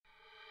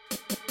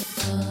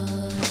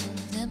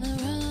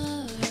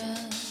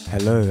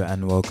Hello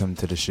and welcome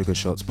to the Sugar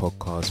Shots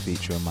podcast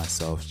featuring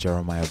myself,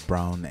 Jeremiah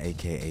Brown,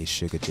 aka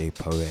Sugar J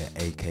Poet,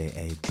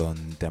 aka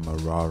Don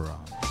Demerara.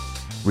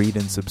 Read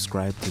and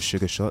subscribe to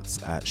Sugar Shots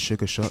at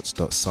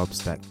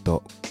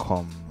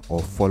sugarshots.substack.com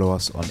or follow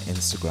us on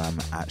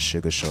Instagram at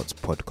Sugar Shots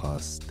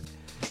Podcast.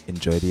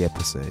 Enjoy the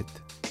episode.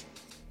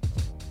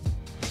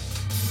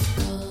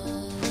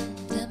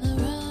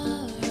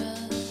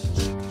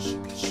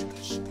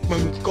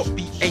 When we got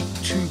beat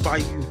 8-2 by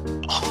you.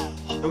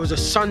 It was a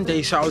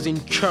Sunday, so I was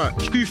in church.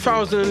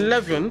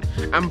 2011,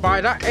 and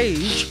by that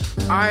age,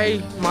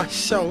 I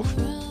myself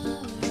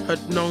had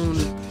known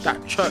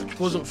that church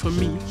wasn't for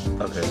me.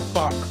 Okay.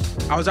 But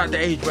I was at the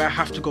age where I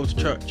have to go to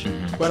church.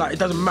 Mm-hmm. Where like it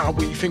doesn't matter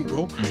what you think,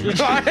 bro.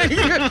 Like,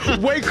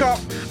 wake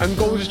up and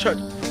go to church.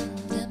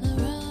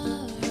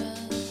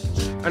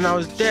 And I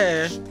was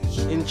there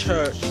in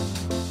church,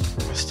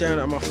 staring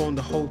at my phone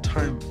the whole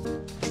time.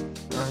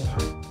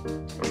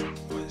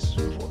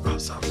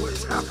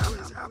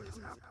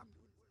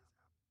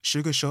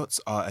 Sugar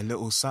Shots are a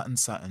little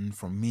something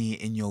from me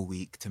in your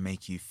week to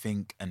make you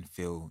think and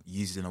feel,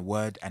 using a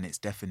word and its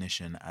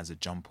definition as a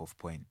jump-off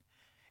point.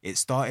 It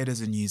started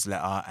as a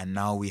newsletter and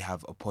now we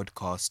have a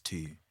podcast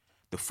too.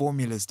 The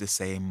formula's the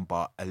same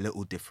but a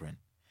little different.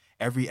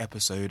 Every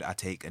episode I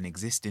take an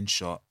existing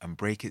shot and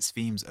break its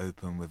themes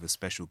open with a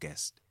special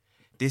guest.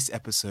 This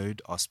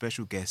episode, our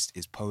special guest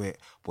is poet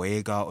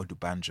Gboyega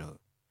Odubanjo.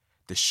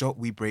 The shot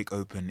we break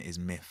open is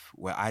Myth,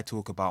 where I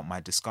talk about my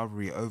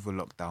discovery over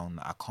lockdown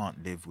that I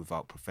can't live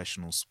without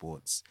professional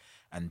sports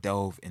and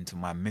delve into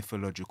my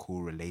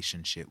mythological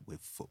relationship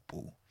with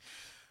football.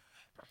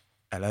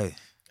 Hello.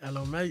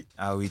 Hello, mate.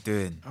 How are we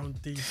doing? I'm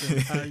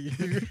decent. How are you?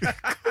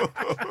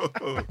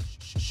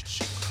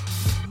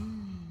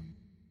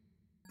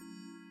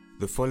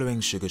 The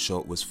following Sugar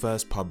Shot was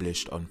first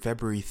published on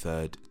February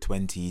 3rd,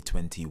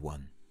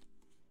 2021.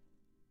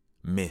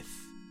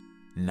 Myth.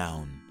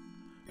 Noun.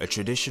 A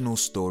traditional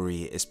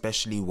story,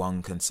 especially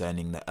one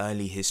concerning the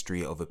early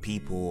history of a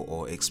people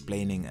or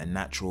explaining a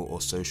natural or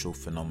social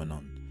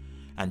phenomenon,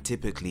 and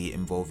typically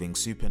involving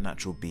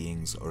supernatural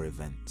beings or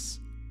events.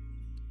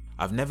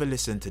 I've never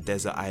listened to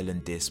Desert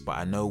Island Disc, but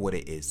I know what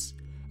it is.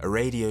 A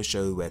radio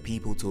show where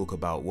people talk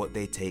about what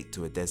they take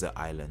to a desert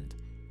island.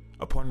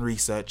 Upon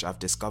research, I've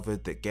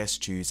discovered that guests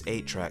choose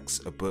 8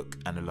 tracks, a book,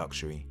 and a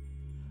luxury.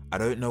 I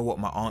don't know what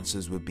my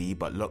answers would be,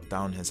 but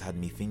lockdown has had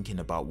me thinking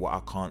about what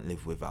I can't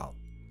live without.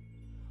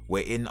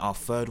 We're in our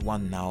 3rd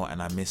one now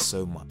and I miss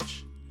so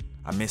much.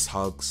 I miss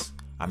hugs,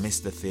 I miss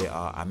the theatre,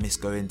 I miss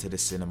going to the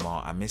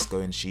cinema, I miss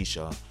going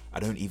shisha. I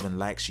don't even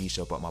like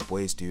shisha but my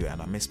boys do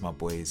and I miss my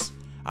boys.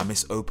 I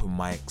miss open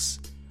mics,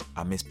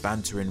 I miss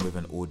bantering with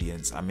an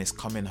audience, I miss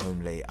coming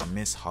home late, I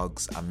miss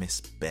hugs, I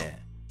miss bear.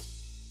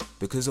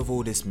 Because of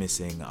all this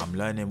missing, I'm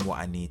learning what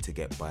I need to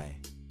get by.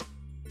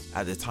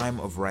 At the time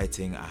of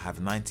writing, I have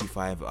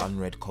 95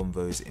 unread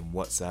convos in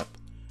WhatsApp.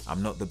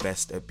 I'm not the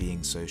best at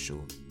being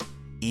social.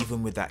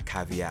 Even with that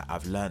caveat,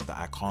 I've learned that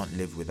I can't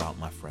live without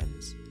my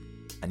friends.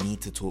 I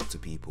need to talk to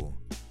people.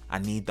 I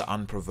need the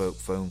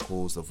unprovoked phone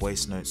calls, the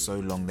voice notes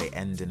so long they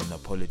end in an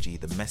apology,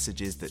 the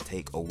messages that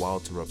take a while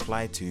to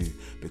reply to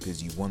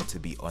because you want to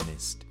be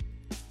honest.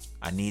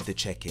 I need the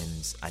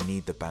check-ins, I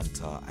need the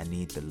banter, I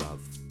need the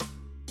love.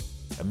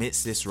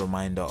 Amidst this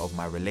reminder of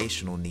my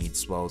relational needs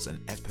swells an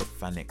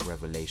epiphanic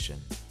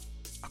revelation.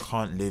 I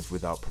can't live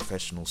without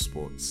professional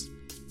sports.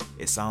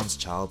 It sounds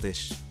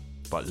childish,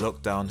 but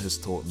lockdown has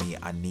taught me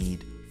I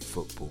need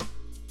football.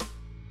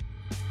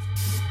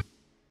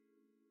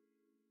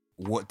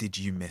 What did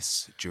you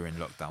miss during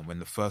lockdown when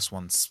the first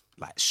one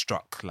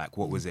struck? Like,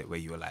 what was it where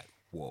you were like,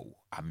 whoa,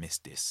 I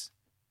missed this?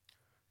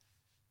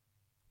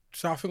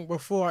 So I think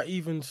before I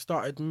even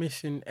started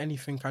missing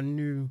anything, I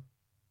knew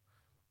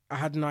I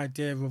had an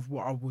idea of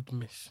what I would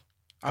miss.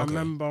 I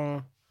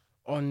remember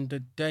on the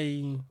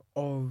day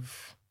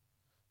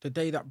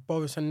that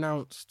Boris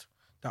announced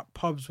that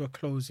pubs were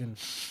closing.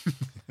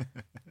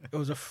 It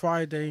was a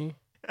Friday.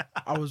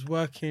 I was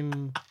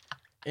working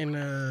in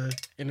a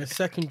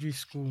secondary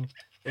school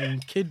in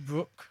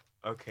Kidbrook.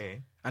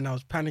 Okay. And I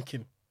was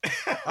panicking.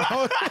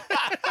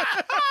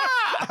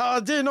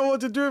 I didn't know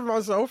what to do with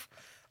myself.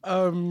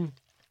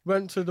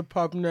 Went to the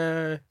pub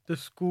near the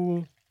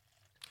school,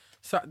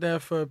 sat there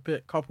for a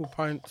bit, couple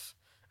pints,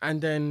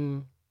 and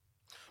then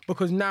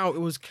because now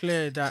it was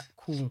clear that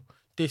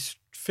this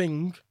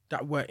thing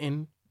that we're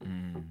in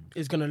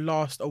is going to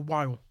last a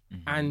while,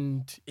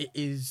 and it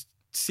is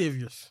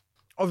serious.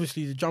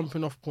 Obviously, the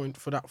jumping off point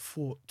for that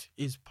thought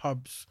is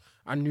pubs.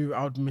 I knew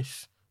I would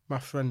miss my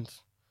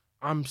friends.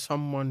 I'm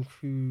someone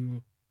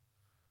who,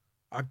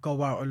 I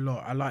go out a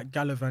lot. I like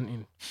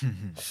gallivanting.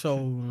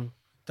 So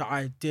the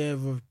idea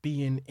of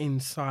being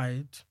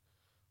inside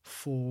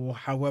for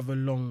however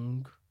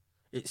long,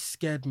 it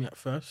scared me at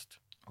first.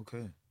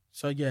 Okay.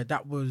 So yeah,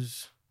 that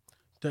was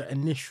the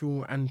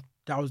initial, and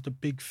that was the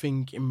big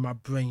thing in my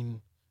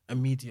brain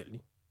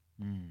immediately.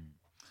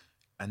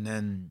 And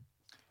then,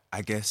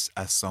 I guess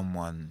as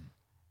someone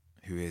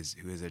who is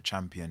a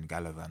champion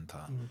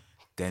gallivanter,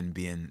 then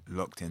being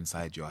locked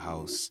inside your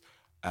house,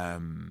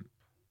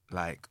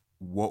 like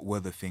what were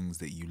the things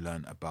that you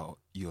learned about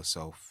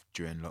yourself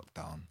during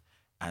lockdown,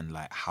 and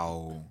like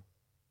how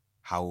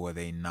are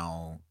they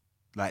now,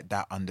 like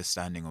that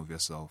understanding of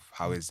yourself,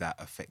 how is that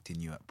affecting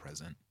you at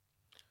present?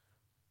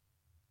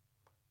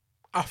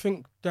 I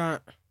think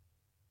that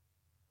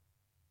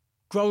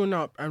growing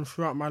up and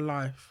throughout my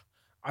life,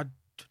 I'd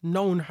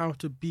known how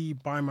to be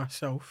by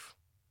myself,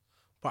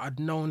 but I'd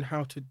known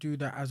how to do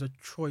that as a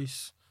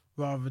choice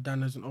rather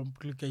than as an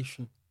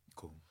obligation.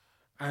 Cool.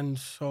 And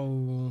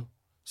so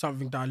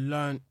something that I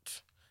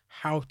learnt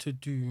how to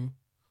do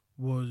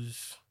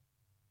was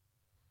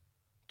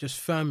just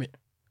firm it.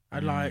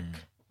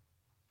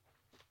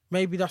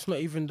 Maybe that's not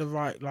even the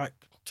right like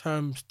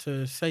terms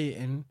to say it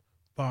in,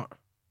 but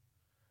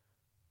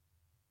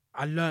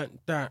I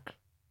learnt that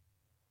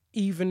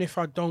even if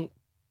I don't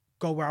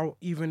go out,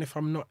 even if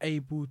I'm not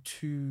able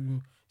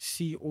to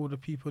see all the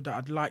people that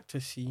I'd like to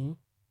see,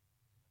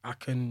 I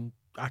can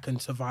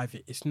survive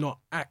it. It's not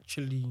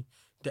actually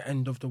the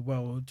end of the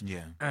world.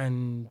 Yeah.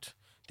 And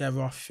there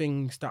are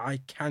things that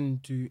I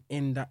can do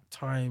in that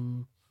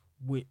time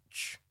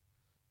which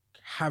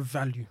have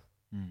value.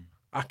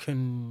 I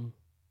can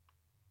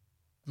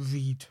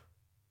read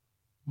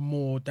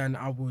more than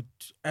I would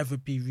ever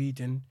be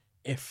reading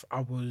if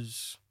I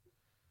was...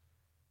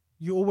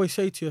 You always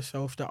say to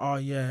yourself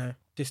that,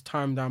 this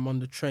time that I'm on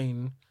the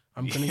train,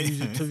 I'm going to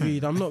use it to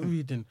read. I'm not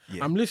reading.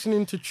 Yeah. I'm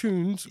listening to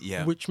tunes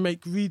which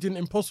make reading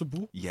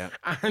impossible. Yeah.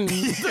 And, and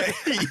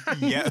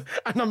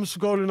I'm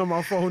scrolling on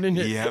my phone,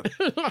 innit? Yeah.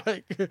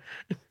 Like...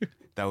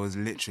 That was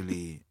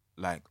literally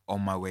like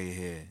on my way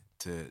here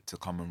to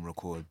come and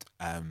record.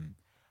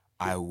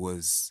 I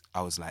was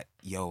like,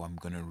 yo, I'm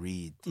gonna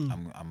read.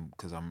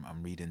 Because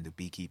I'm reading The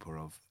Beekeeper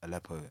of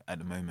Aleppo at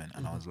the moment,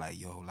 and I was like,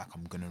 yo, like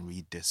I'm gonna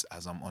read this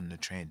as I'm on the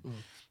train.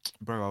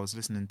 Bro, I was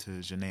listening to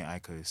Janae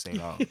Aiko say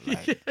out.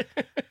 Like,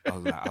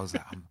 I was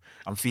like,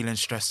 I'm feeling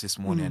stressed this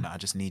morning. I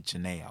just need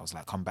Janae. I was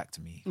like, come back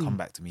to me,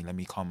 let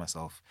me calm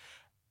myself.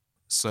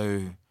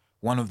 So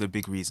one of the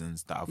big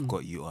reasons that I've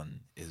got you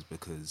on is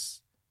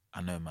because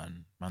I know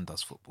man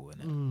does football,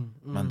 innit?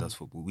 Man does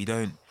football. We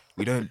don't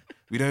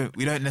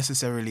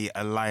necessarily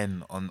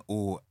align on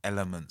all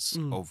elements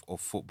of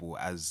football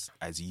as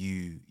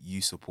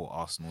you support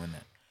Arsenal,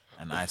 innit?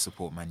 And I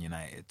support Man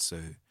United. So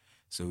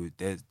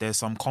there's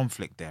some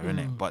conflict there,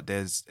 innit? But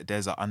there's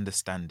an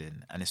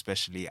understanding, and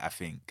especially I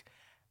think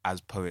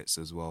as poets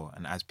as well,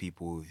 and as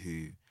people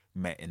who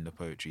met in the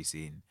poetry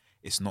scene,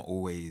 it's not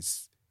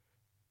always...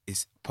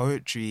 It's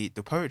poetry.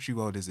 The poetry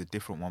world is a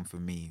different one for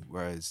me.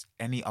 Whereas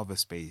any other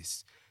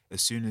space,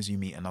 as soon as you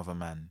meet another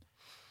man,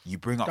 you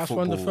bring up football.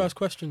 That's one of the first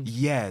questions.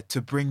 Yeah,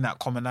 to bring that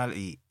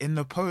commonality in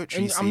the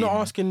poetry scene. I'm not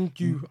asking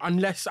you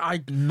unless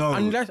I'm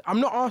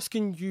not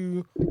asking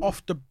you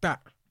off the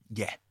bat.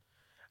 Yeah,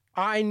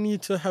 I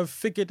need to have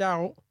figured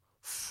out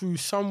through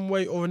some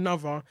way or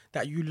another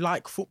that you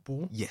like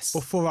football. Yes.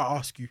 Before I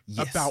ask you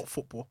about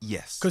football.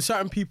 Yes. Because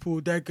certain people,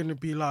 they're gonna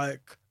be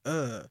like.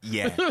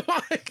 Yeah.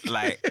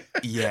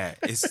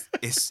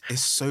 It's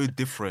so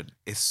different.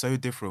 It's so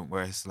different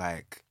where it's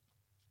like,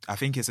 I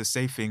think it's a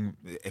safe thing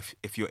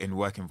if you're in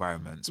work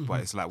environments,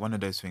 but it's like one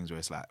of those things where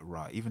it's like,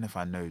 right, even if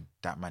I know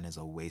that man is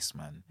a waste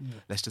man,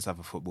 let's just have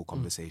a football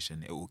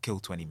conversation. It will kill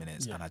 20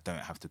 minutes and I don't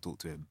have to talk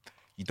to him.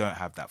 You don't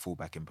have that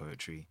fallback in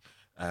poetry.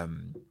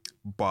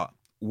 But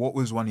what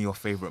was one of your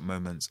favourite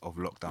moments of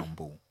lockdown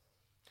ball?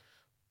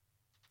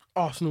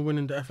 Arsenal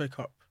winning the FA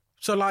Cup.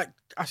 So, like,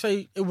 I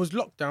say it was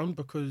lockdown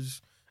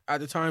because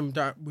at the time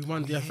that we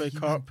won the FA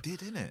Cup,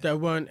 there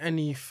weren't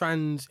any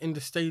fans in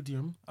the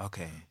stadium.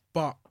 Okay.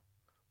 But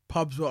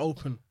pubs were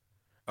open.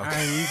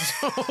 Okay.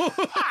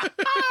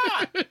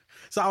 And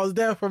so I was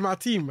there for my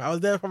team. I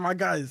was there for my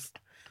guys.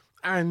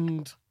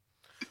 And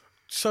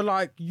so,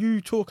 like,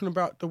 you talking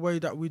about the way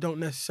that we don't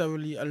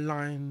necessarily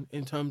align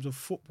in terms of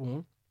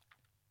football,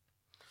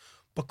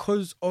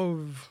 because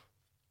of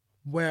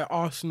where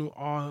Arsenal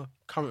are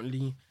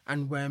currently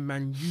and where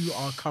Man U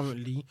are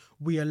currently,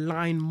 we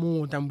align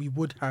more than we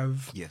would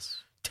have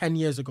 10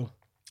 years ago.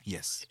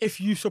 Yes. If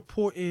you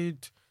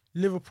supported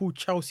Liverpool,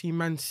 Chelsea,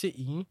 Man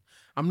City,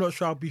 I'm not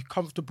sure I'll be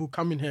comfortable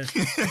coming here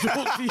to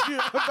talk to you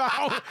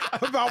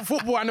about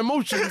football and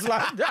emotions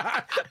like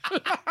that.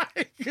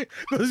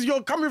 Because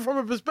you're coming from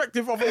a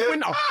perspective of a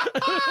winner.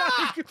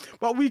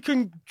 But we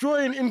can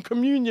join in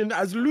communion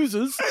as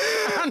losers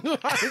and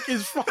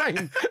it's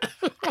fine.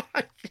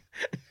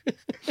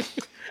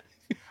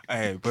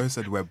 Hey, Bo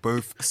said we're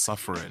both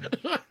suffering.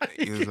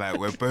 He was like,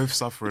 we're both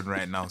suffering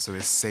right now, so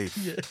it's safe.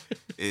 Yeah.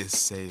 It's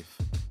safe.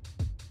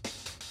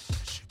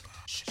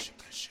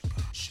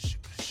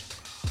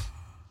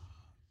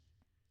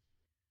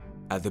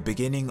 At the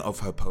beginning of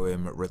her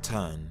poem,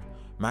 Return,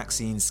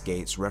 Maxine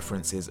Skates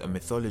references a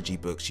mythology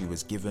book she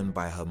was given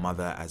by her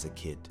mother as a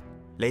kid.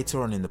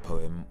 Later on in the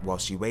poem, while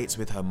she waits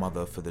with her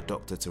mother for the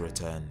doctor to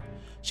return,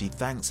 she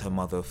thanks her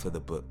mother for the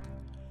book.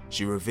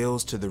 She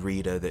reveals to the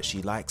reader that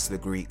she likes the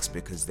Greeks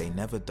because they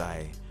never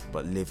die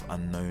but live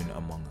unknown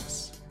among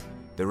us.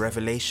 The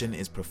revelation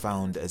is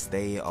profound as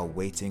they are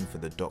waiting for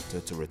the doctor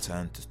to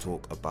return to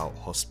talk about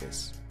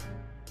hospice.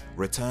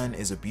 Return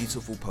is a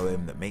beautiful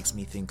poem that makes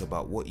me think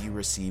about what you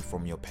receive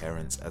from your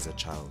parents as a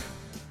child.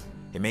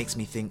 It makes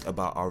me think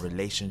about our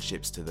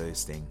relationships to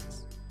those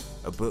things.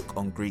 A book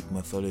on Greek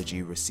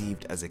mythology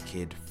received as a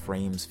kid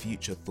frames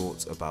future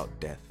thoughts about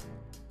death.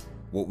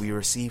 What we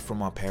receive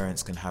from our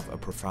parents can have a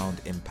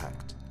profound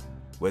impact,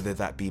 whether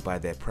that be by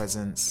their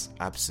presence,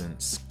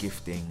 absence,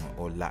 gifting,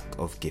 or lack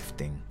of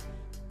gifting.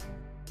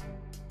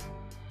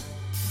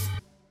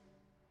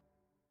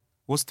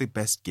 What's the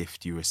best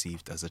gift you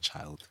received as a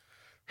child?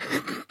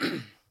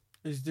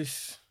 Is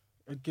this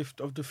a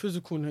gift of the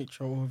physical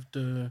nature or of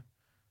the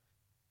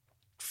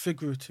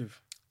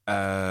figurative?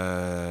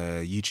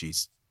 You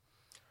choose.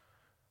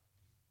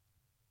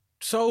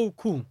 So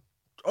cool.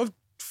 Of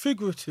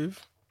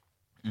figurative,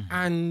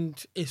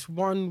 and it's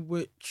one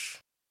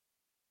which,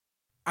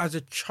 as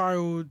a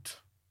child,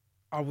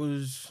 I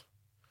was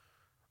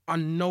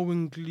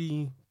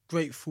unknowingly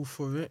grateful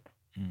for it,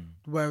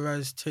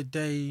 whereas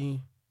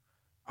today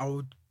I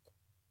would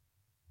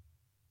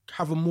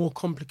have a more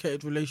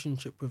complicated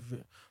relationship with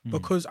it.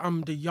 Because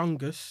I'm the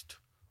youngest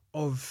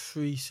of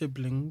 3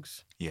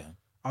 siblings, Yeah.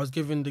 I was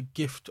given the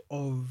gift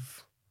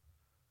of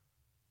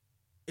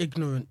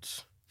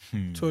ignorance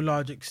to a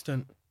large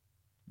extent.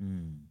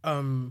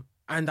 And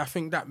I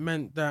think that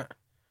meant that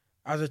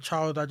as a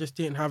child, I just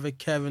didn't have a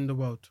care in the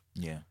world.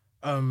 Yeah.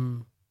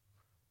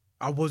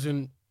 I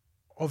wasn't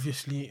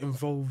obviously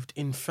involved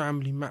in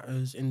family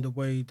matters in the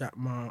way that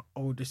my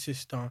older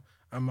sister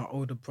and my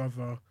older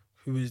brother,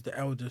 who is the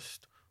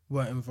eldest,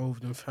 were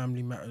involved in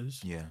family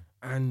matters. Yeah.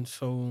 And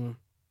so,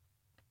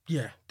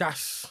 yeah,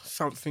 that's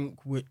something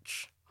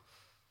which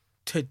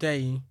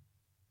today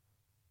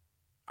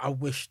I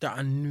wish that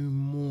I knew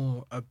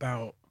more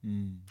about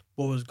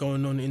what was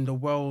going on in the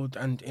world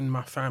and in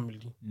my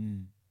family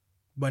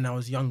when I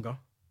was younger.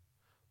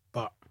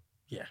 But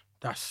yeah,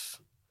 that's...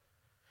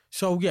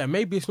 So yeah,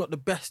 maybe it's not the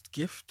best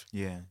gift,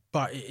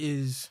 but it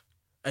is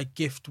a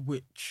gift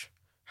which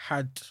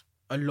had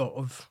a lot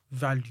of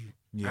value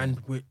and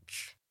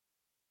which,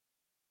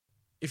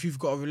 if you've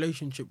got a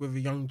relationship with a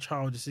young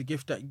child, it's a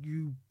gift that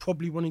you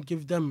probably want to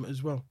give them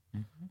as well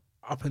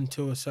up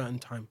until a certain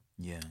time.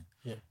 Yeah.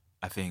 Yeah.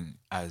 I think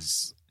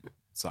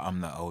so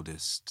I'm the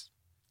oldest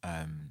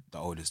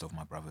of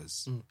my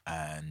brothers.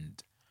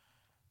 And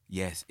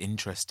yes,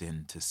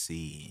 interesting to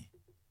see,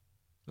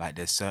 like,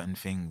 there's certain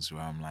things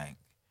where I'm like,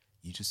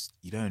 you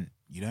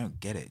don't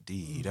get it, do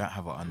you? You don't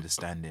have an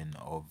understanding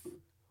of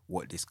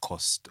what this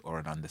cost or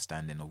an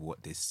understanding of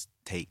what this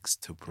takes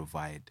to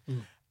provide.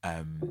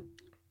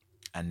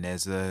 And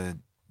there's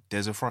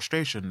a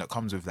frustration that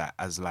comes with that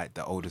as like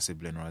the older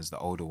sibling or as the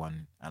older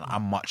one. And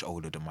I'm much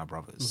older than my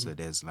brothers. So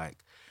there's like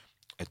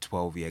a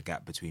 12-year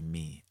gap between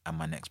me and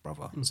my next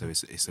brother. So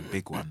it's a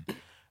big one.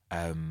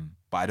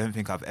 But I don't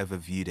think I've ever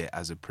viewed it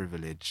as a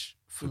privilege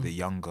for the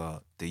younger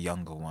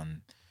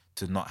one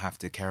to not have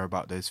to care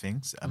about those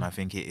things. And I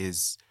think it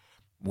is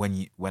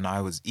when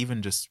I was,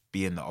 even just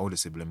being the older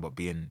sibling but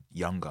being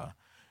younger,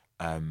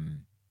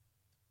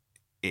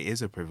 it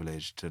is a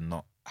privilege to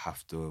not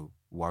have to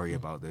worry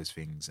about those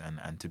things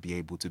and to be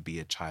able to be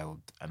a child.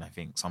 And I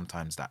think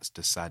sometimes that's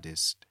the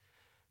saddest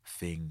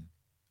thing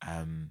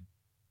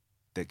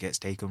that gets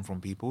taken from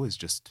people, is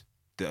just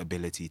the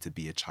ability to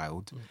be a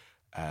child.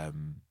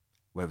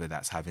 Whether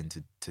that's having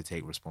to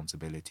take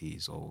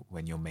responsibilities or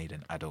when you're made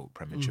an adult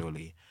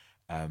prematurely.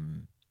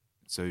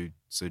 So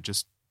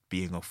just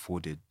being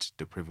afforded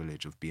the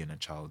privilege of being a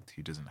child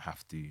who doesn't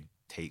have to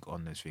take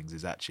on those things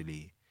is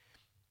actually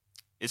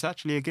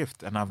a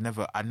gift. And I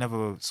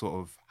never sort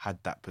of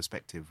had that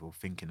perspective or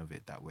thinking of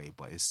it that way,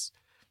 but it's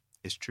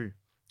true.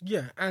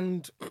 Yeah,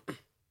 and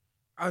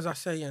as I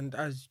say, and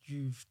as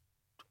you've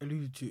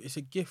alluded to, it's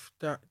a gift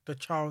that the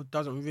child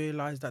doesn't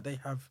realise that they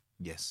have.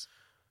 Yes.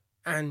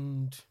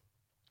 And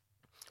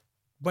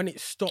when it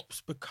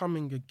stops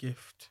becoming a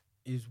gift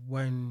is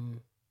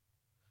when,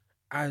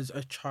 as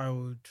a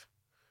child,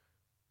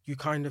 you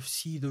kind of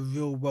see the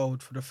real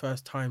world for the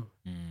first time.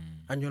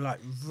 And you're like,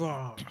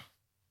 rah,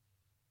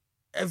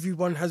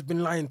 everyone has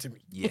been lying to me.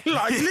 Yeah.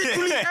 Like,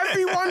 literally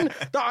everyone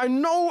that I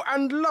know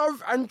and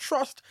love and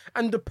trust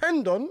and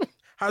depend on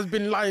has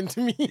been lying to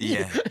me.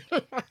 Yeah.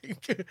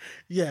 Like,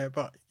 yeah,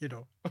 but, you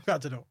know, I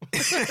don't know.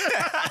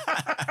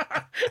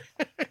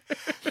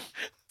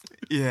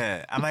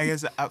 Yeah, and I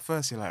guess at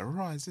first you're like,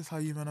 right, is this how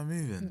you men are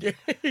moving?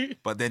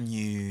 But then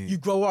you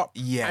grow up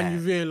Yeah. and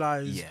you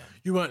realise Yeah.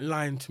 you weren't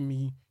lying to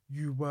me.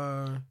 You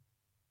were,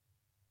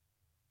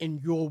 in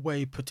your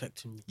way,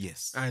 protecting me.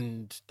 Yes.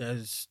 And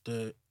there's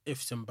the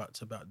ifs and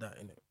buts about that,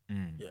 innit?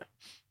 Yeah.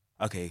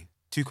 Okay,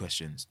 2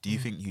 questions. Do you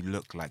think you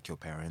look like your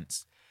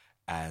parents?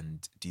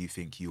 And do you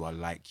think you are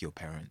like your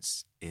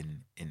parents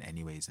in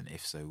any ways? And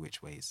if so,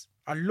 which ways?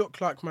 I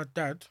look like my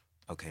dad.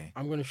 Okay.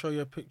 I'm going to show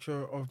you a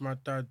picture of my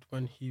dad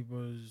when he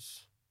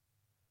was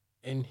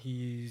in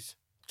his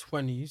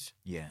 20s.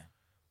 Yeah.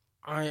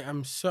 I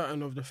am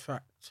certain of the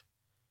fact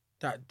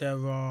that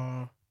there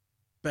are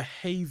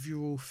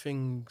behavioural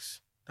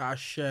things that I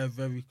share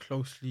very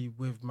closely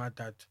with my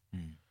dad.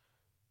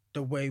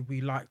 The way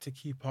we like to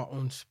keep our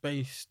own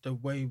space, the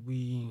way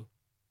we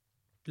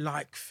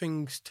like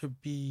things to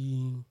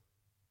be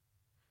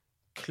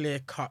clear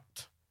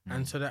cut,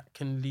 and so that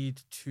can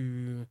lead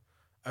to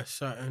a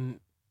certain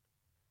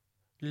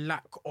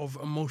lack of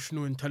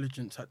emotional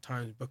intelligence at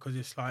times, because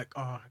it's like,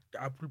 I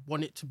would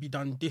want it to be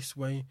done this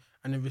way,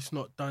 and if it's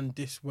not done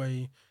this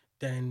way,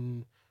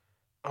 then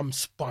I'm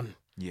spun,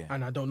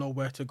 and I don't know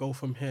where to go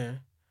from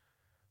here.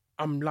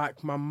 I'm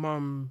like my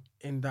mum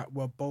in that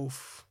my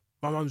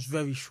mum's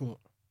very short.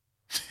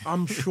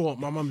 I'm short.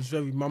 My mum's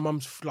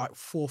like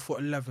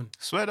 4'11".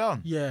 Swear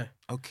down. Yeah.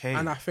 Okay.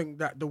 And I think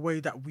that the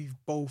way that we've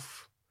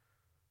both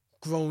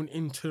grown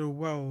into the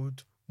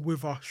world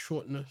with our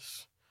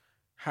shortness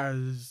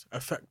has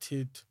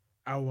affected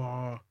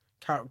our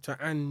character.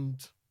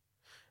 And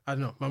I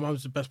don't know, my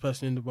mum's the best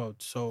person in the world.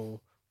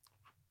 So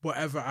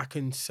whatever I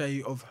can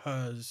say of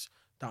hers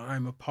that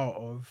I'm a part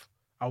of,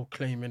 I'll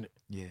claim in it.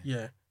 Yeah.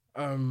 Yeah.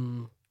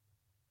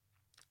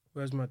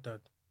 Where's my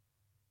dad?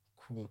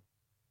 Cool.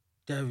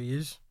 There he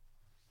is.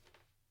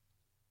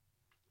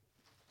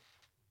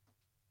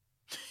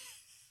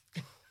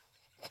 Do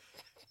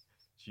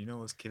you know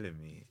what's killing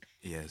me?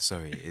 Yeah,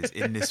 sorry. It's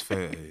in this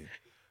photo.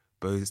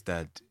 Bo's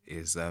dad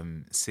is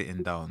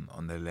sitting down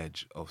on the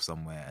ledge of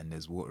somewhere and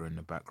there's water in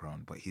the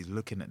background, but he's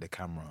looking at the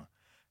camera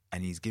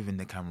and he's giving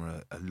the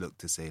camera a look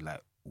to say,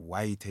 like,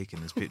 why are you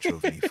taking this picture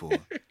of me for?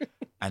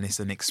 And it's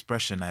an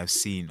expression I've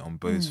seen on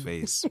Bo's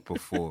face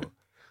before,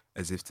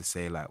 as if to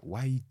say, like,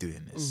 why are you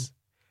doing this?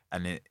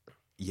 And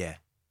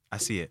I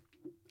see it.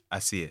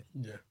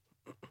 Yeah.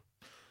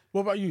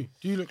 What about you?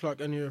 Do you look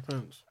like any of your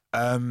parents?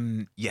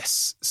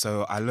 Yes.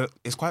 So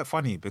it's quite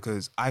funny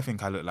because I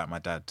think I look like my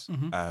dad.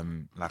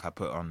 Like I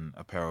put on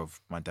a pair of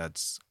my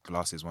dad's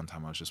glasses one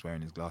time. I was just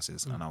wearing his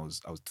glasses and I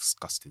was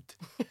disgusted.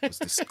 I was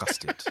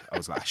disgusted. I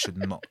was like, I should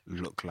not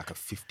look like a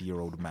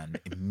 50-year-old man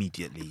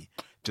immediately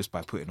just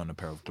by putting on a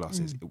pair of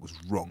glasses. It was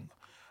wrong.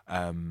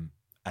 And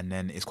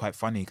then it's quite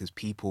funny because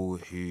people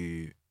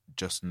who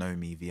just know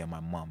me via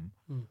my mum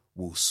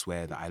will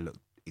swear that I look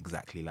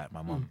exactly like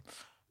my mum.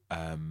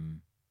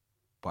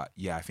 But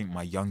yeah, I think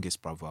my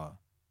youngest brother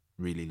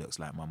really looks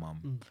like my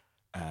mum.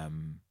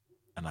 And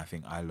I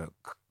think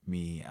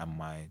me and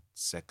my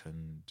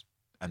second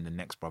and the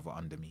next brother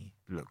under me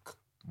look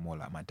more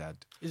like my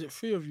dad. Is it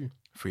 3 of you?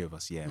 3 of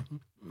us, yeah.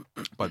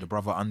 But the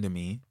brother under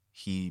me,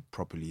 he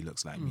properly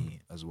looks like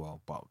me as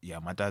well. But yeah,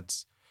 my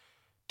dad's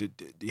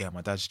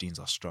genes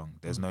are strong.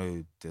 There's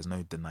no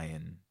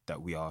denying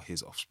that we are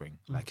his offspring.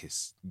 Like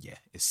it's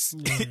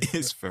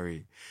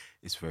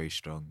very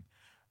strong.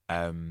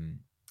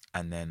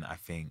 And then I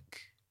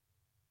think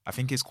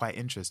it's quite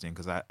interesting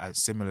because I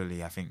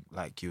similarly, I think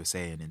like you were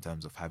saying in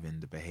terms of having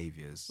the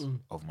behaviors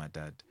of my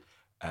dad,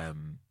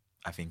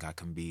 I think I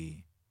can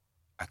be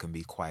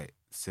quite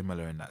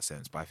similar in that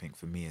sense. But I think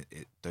for me,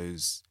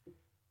 those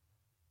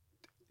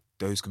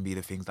can be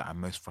the things that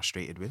I'm most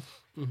frustrated with.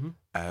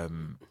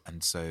 And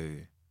so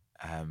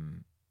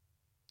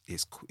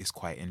it's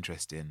quite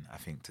interesting, I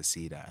think, to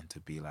see that and to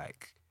be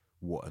like,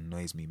 what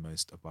annoys me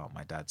most about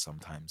my dad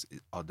sometimes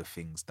are the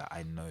things that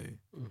I know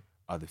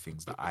are the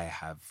things that I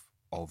have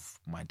of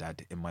my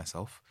dad in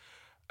myself.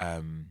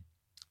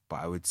 But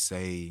I would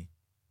say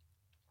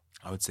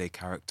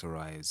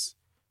characterize,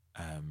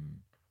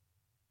 I'm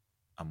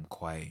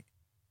quite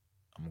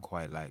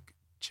like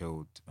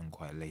chilled and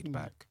quite laid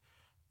back.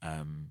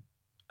 And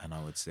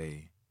I would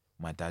say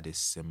my dad is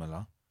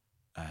similar.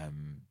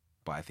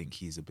 But I think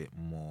he's a bit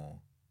more,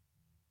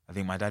 I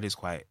think my dad is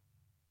quite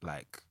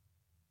like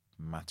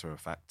matter of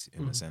fact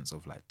in the sense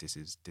of like, this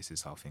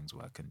is how things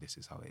work and this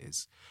is how it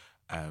is.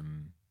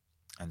 And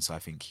so I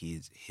think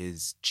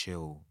his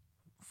chill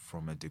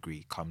from a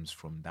degree comes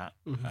from that,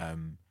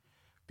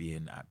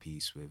 being at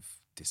peace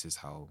with this is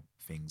how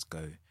things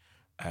go.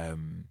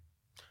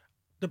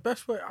 The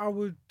best way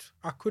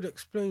I could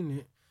explain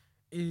it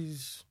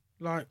is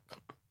like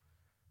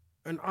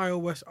an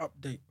iOS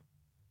update.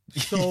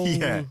 So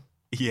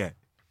yeah.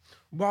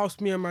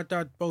 Whilst me and my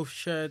dad both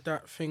share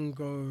that thing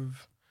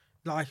of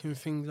liking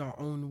things our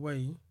own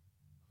way,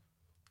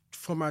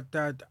 for my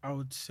dad, I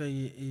would say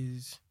it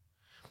is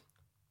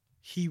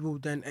he will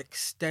then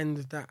extend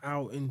that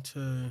out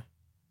into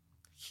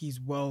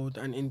his world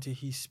and into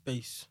his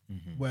space,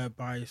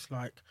 whereby it's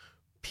like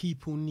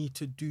people need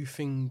to do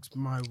things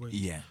my way.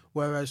 Yeah.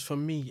 Whereas for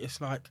me,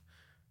 it's like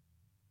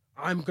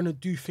I'm going to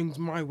do things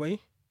my way,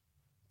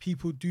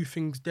 people do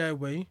things their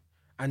way,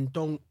 and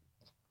don't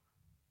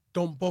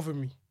bother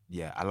me.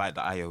 Yeah, I like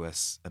the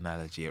iOS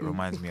analogy. It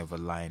reminds me of a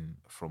line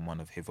from one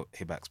of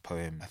Hibak's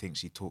poems. I think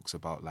she talks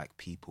about like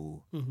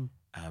people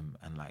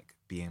and like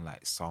being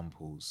like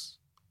samples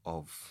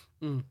of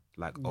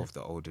of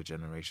the older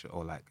generation,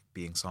 or like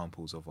being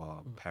samples of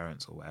our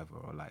parents or whatever,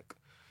 or like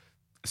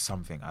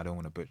something. I don't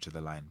want to butcher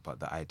the line, but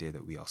the idea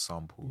that we are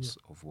samples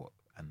of what,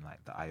 and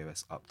like the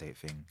iOS update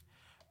thing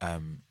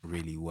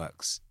really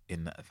works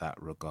in that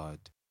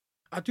regard.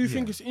 I do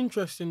think it's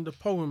interesting, the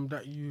poem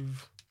that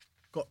you've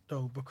got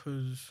though,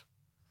 because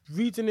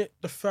reading it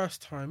the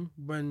first time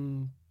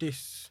when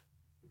this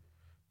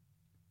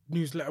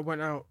newsletter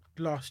went out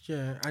last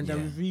year, and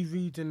then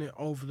rereading it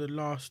over the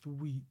last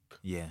week,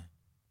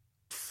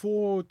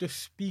 for the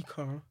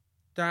speaker,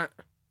 that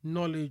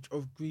knowledge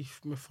of Greek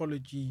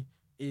mythology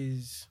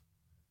is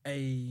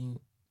a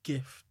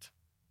gift.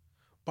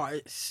 But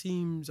it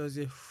seems as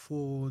if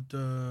for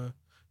the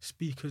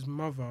speaker's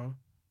mother,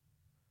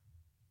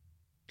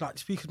 like, the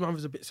speaker's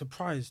mother's a bit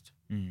surprised.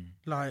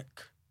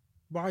 Like,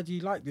 why do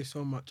you like this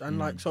so much? And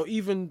like, so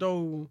even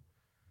though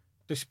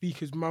the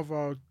speaker's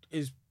mother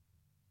is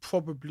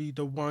probably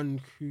the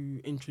one who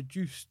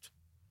introduced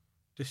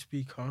the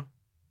speaker,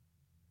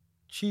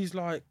 she's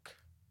like,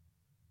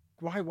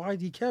 why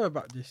do you care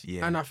about this?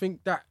 Yeah. And I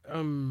think that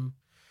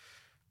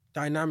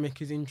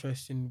dynamic is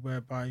interesting,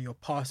 whereby you're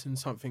passing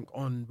something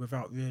on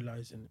without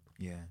realizing it.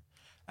 Yeah.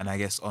 And I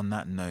guess on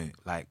that note,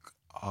 like,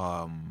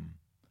 are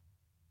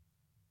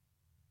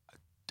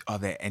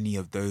there any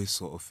of those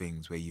sort of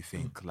things where you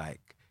think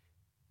like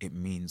it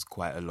means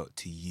quite a lot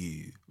to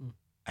you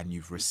and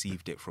you've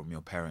received it from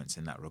your parents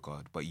in that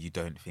regard, but you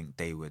don't think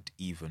they would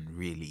even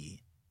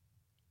really,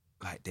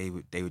 like,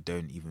 you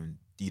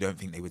don't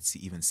think they would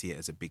even see it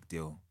as a big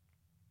deal?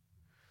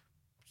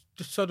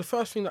 So the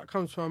first thing that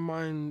comes to my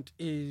mind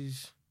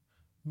is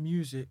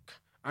music.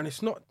 And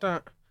it's not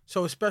that,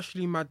 so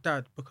especially my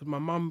dad, because my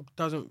mum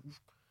doesn't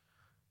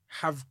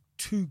have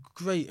too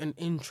great an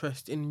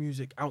interest in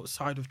music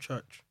outside of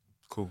church.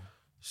 Cool.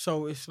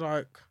 So it's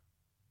like,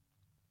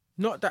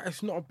 not that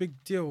it's not a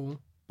big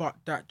deal, but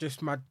that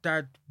just my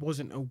dad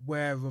wasn't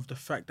aware of the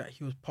fact that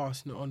he was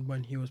passing it on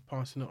when he was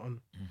passing it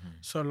on.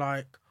 So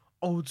like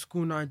old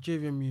school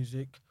Nigerian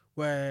music,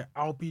 where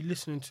I'll be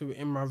listening to it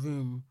in my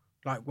room,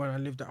 like when I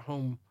lived at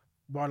home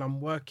while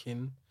I'm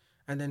working,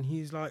 and then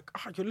he's like,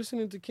 you're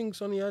listening to King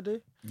Sonny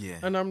Ade? Yeah.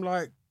 And I'm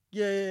like,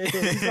 yeah.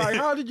 He's like,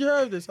 how did you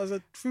hear this? I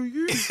said, through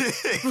you.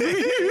 Through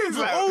you.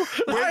 Like,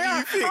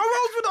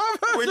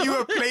 when you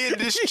were playing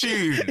this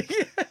tune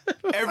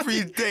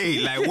every day,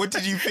 like, what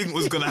did you think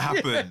was going to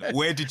happen?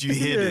 Where did you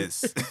hear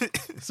this?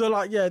 So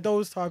like, yeah,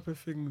 those type of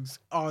things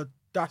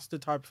that's the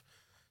type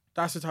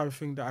of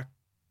thing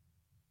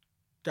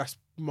that's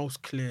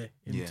most clear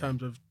in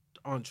terms of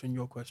answering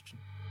your question.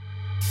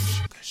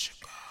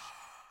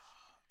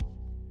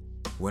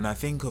 When I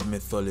think of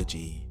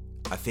mythology,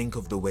 I think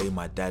of the way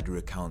my dad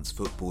recounts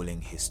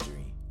footballing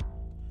history.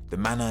 The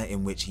manner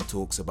in which he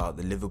talks about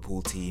the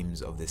Liverpool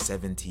teams of the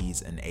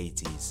 70s and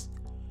 80s.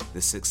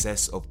 The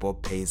success of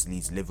Bob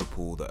Paisley's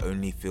Liverpool that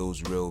only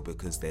feels real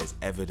because there's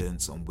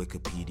evidence on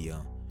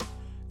Wikipedia.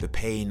 The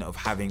pain of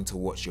having to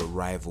watch your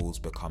rivals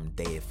become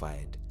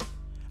deified.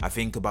 I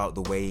think about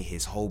the way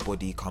his whole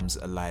body comes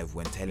alive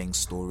when telling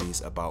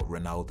stories about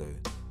Ronaldo,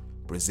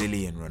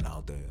 Brazilian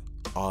Ronaldo,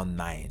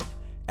 R9,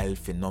 El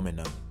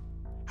Fenomeno,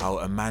 how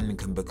a man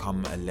can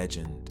become a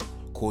legend,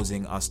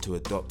 causing us to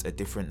adopt a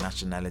different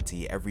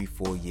nationality every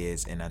 4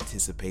 years in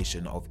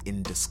anticipation of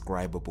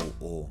indescribable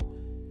awe.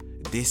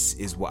 This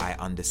is what I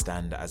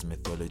understand as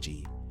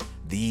mythology.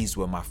 These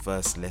were my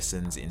first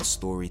lessons in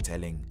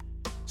storytelling.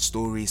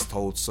 Stories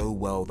told so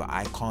well that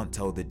I can't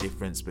tell the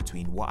difference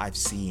between what I've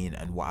seen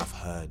and what I've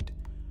heard.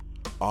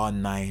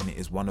 R9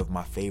 is one of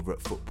my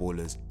favourite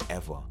footballers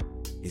ever.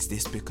 Is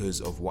this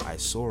because of what I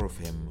saw of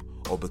him,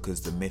 or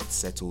because the myth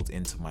settled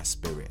into my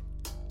spirit?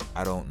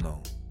 I don't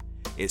know.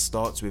 It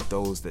starts with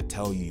those that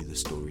tell you the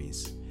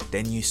stories.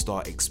 Then you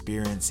start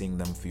experiencing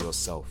them for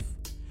yourself.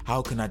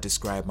 How can I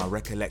describe my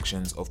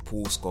recollections of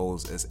Paul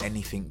Scholes as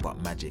anything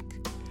but magic?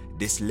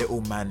 This little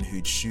man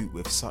who'd shoot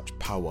with such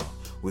power,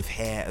 with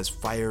hair as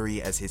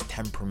fiery as his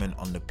temperament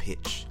on the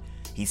pitch.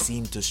 He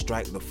seemed to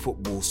strike the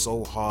football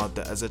so hard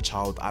that as a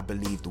child I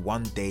believed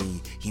one day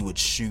he would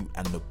shoot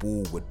and the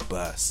ball would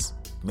burst.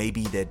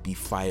 Maybe there'd be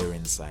fire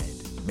inside.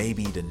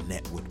 Maybe the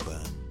net would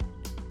burn.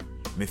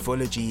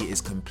 Mythology is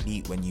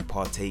complete when you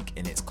partake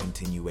in its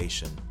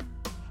continuation.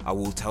 I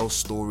will tell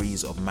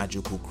stories of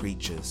magical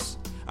creatures.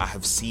 I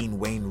have seen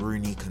Wayne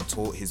Rooney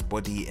contort his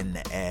body in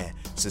the air,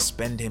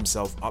 suspend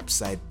himself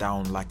upside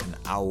down like an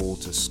owl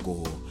to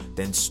score,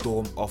 then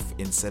storm off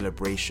in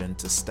celebration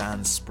to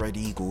stand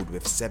spread-eagled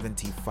with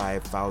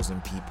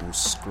 75,000 people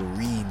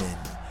screaming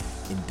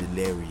in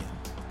delirium.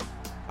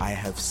 I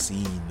have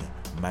seen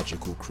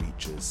magical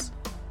creatures.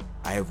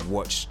 I have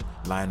watched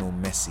Lionel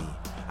Messi.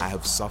 I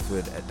have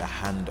suffered at the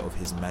hand of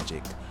his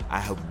magic. I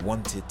have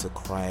wanted to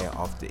cry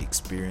after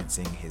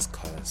experiencing his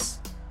curse.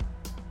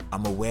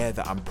 I'm aware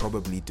that I'm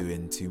probably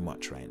doing too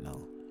much right now,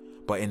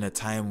 but in a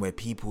time where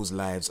people's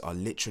lives are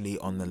literally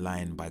on the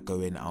line by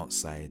going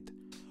outside,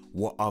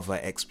 what other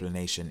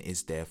explanation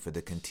is there for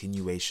the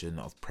continuation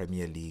of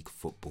Premier League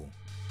football?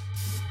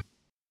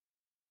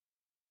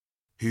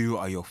 Who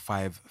are your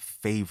 5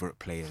 favourite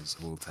players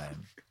of all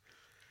time?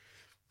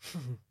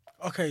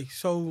 Okay,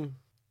 so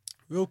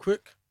real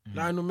quick,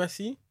 Lionel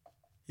Messi,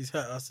 he's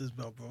hurt us as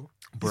well, bro.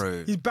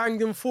 Bro. He's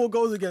banged in 4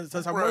 goals against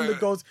us, and one of the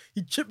goals,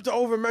 he chipped it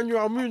over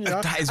Manuel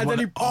Almunia, and then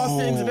he passed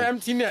it into the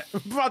empty net.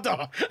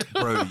 Brother.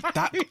 Bro,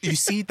 you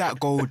see that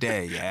goal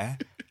there, yeah?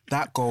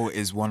 That goal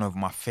is one of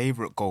my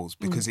favourite goals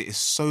because it is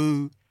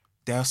so...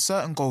 There are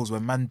certain goals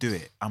when man do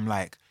it, I'm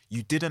like,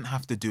 you didn't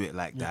have to do it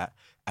like that,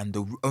 and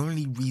the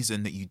only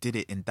reason that you did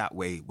it in that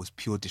way was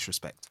pure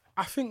disrespect.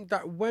 I think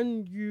that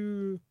when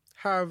you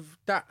have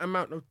that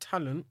amount of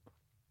talent,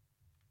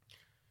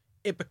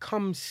 it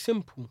becomes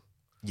simple.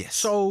 Yes.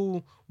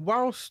 So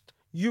whilst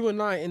you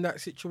and I in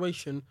that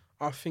situation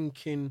are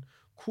thinking,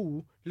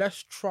 cool,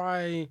 let's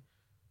try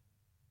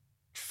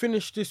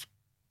finish this,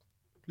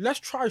 let's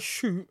try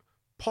shoot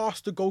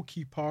past the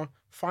goalkeeper,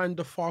 find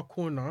the far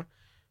corner.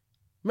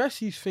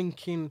 Messi's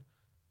thinking,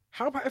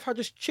 how about if I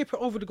just chip it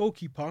over the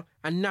goalkeeper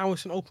and now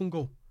it's an open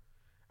goal?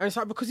 And it's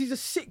like, because he's a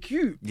sick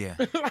youth. Yeah.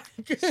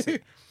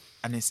 Sick.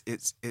 And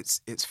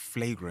it's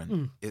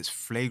flagrant. It's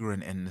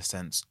flagrant in the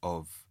sense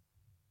of,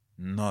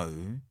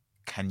 no,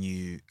 can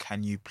you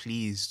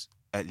please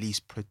at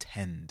least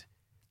pretend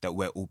that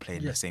we're all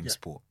playing the same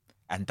sport?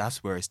 And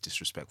that's where it's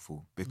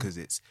disrespectful, because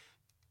it's,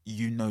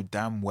 you know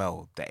damn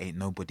well that ain't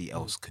nobody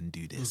else can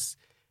do this.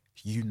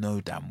 You know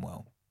damn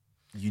well.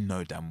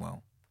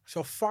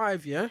 So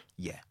 5, yeah?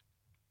 Yeah.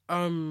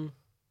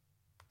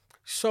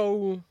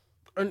 So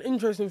an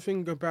interesting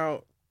thing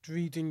about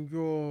reading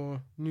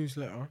your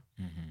newsletter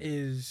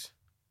is,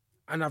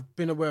 and I've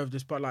been aware of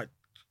this, but like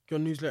your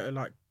newsletter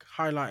like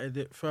highlighted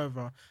it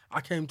further.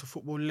 I came to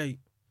football late.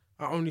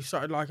 I only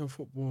started liking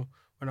football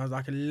when I was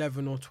like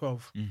 11 or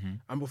 12.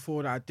 And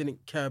before that, I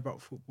didn't care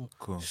about football.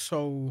 Cool.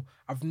 So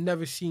I've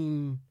never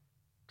seen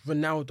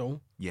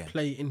Ronaldo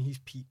play in his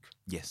peak.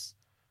 Yes.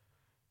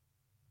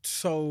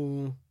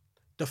 So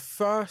the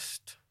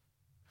first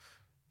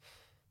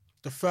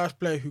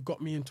player who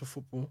got me into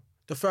football,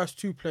 the first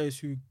 2 players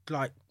who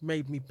like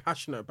made me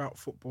passionate about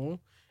football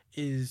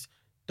is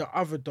the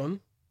other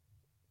Don,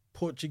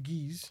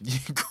 Portuguese.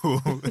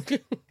 Cool.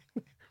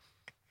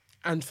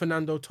 And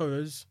Fernando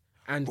Torres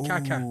and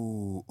Kaká.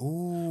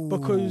 Ooh.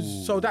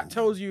 Because, so that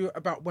tells you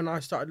about when I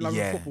started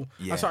loving football.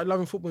 Yeah. I started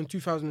loving football in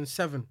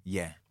 2007.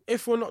 Yeah.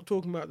 If we're not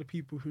talking about the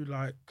people who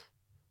like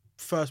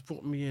first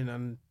brought me in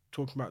and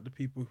talking about the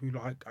people who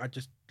like I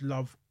just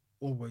love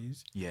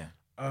always. Yeah.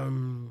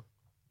 Cesc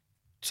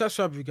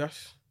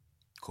Fabregas.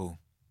 Cool.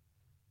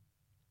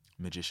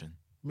 Magician.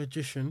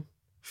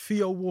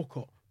 Theo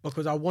Walcott,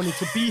 because I wanted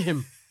to be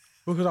him.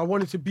 Because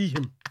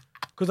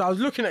I was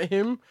looking at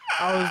him,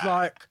 I was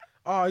like,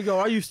 oh, yo,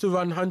 I used to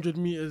run 100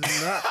 meters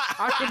and that.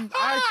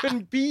 I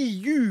can be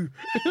you.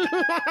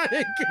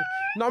 Like,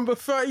 number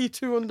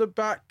 32 on the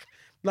back.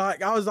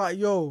 Like, I was like,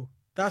 yo,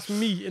 that's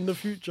me in the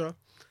future.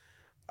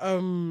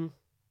 I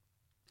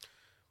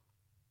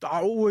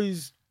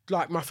always,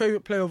 like, my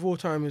favourite player of all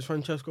time is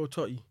Francesco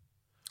Totti.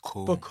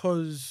 Cool.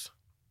 Because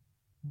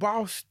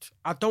whilst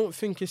I don't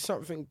think it's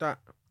something that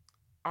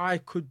I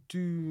could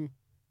do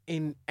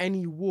in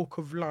any walk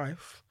of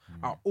life,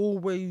 I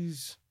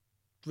always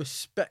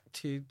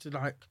respected,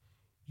 like,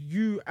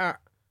 you at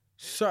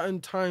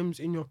certain times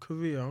in your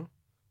career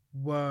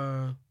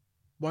were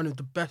one of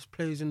the best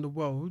players in the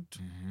world,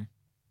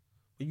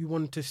 but you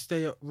wanted to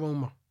stay at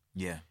Roma.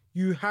 Yeah.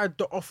 You had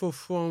the offer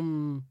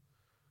from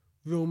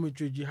Real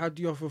Madrid, you had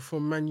the offer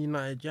from Man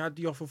United, you had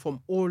the offer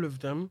from all of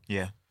them.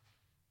 Yeah.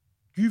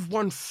 You've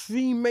won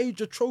 3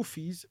 major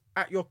trophies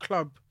at your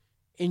club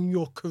in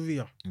your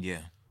career.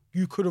 Yeah.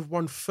 You could have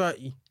won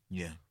 30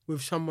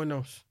 with someone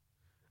else.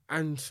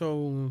 And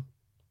so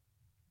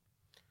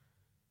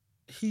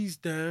he's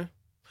there.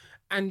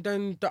 And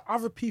then the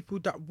other people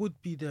that would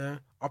be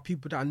there are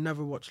people that I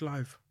never watched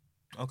live.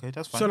 Okay,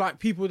 that's fine. So like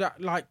people that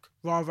like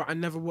rather I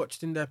never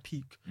watched in their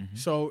peak.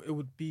 So it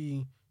would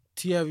be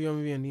Thierry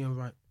Henry and Ian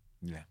Wright.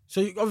 Yeah.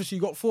 So obviously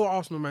you got 4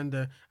 Arsenal men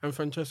there and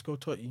Francesco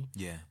Totti.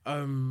 Yeah.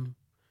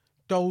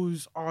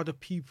 Those are the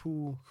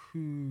people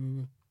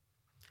who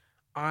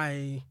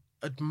I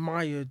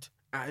admired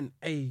at an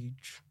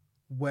age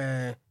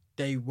where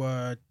they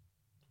were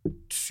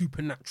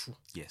supernatural.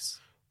 Yes.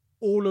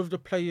 All of the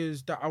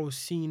players that I was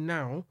seeing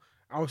now,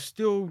 I will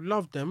still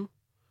love them,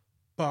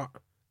 but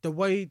the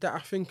way that I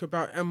think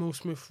about Emil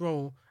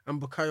Smith-Rowe and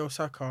Bukayo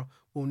Saka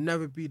will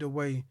never be the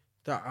way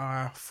that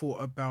I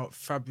thought about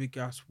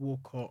Fabregas,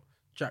 Walcott,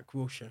 Jack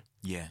Wilshere.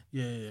 Yeah.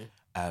 Yeah.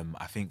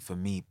 I think for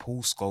me,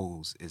 Paul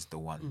Scholes is the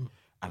one.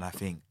 And I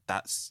think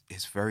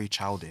it's very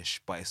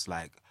childish, but it's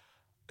like,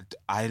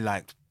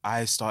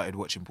 I started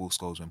watching Paul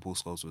Scholes when Paul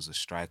Scholes was a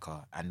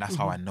striker, and that's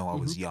how I know I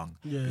was young,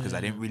 because I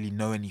didn't really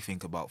know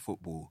anything about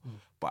football,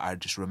 but I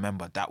just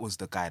remember that was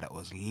the guy that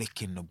was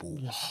licking the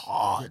ball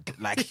hard.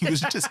 Like, he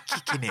was just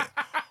kicking it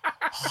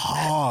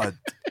hard.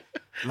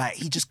 Like,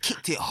 he just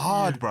kicked it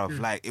hard, bruv.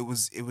 Like, it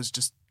was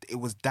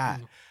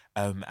that.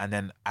 And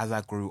then as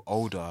I grew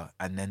older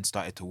and then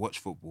started to watch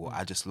football,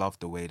 I just loved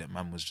the way that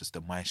man was just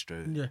a maestro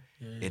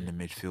in the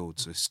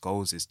midfield. So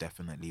Scholes is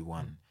definitely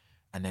one.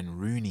 And then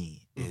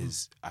Rooney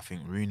is, I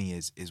think Rooney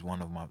is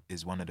one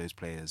of those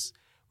players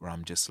where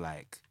I'm just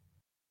like,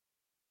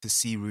 to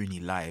see Rooney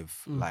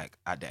live, like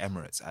at the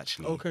Emirates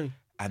actually. Okay.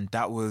 And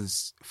that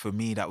was, for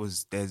me,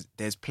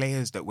 there's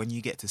players that when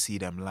you get to see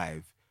them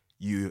live,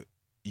 you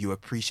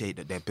appreciate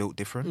that they're built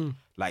different.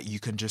 Like,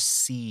 you can just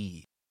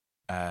see,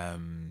 I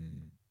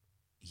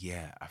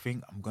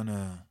think I'm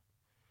gonna,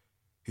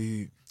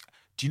 do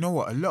you know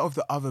what? A lot of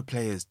the other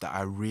players that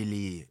I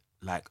really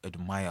like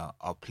admire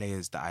are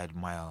players that I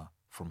admire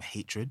from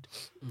hatred.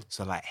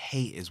 So like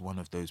hate is one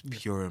of those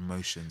pure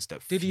emotions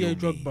that Didier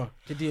fuel me.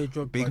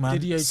 Drogba. Big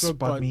man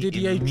spud me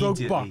Didier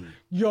Drogba. immediately.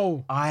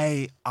 Yo.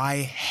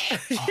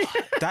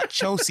 That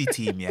Chelsea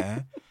team,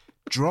 yeah.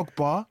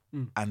 Drogba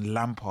and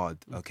Lampard,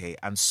 okay,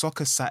 and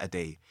Soccer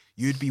Saturday,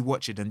 you'd be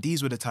watching, and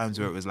these were the times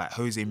where it was like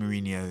Jose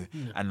Mourinho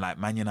and like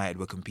Man United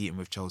were competing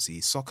with Chelsea.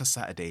 Soccer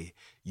Saturday,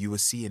 you were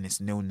seeing this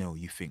 0-0.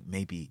 You think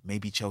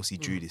maybe Chelsea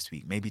drew this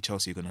week, maybe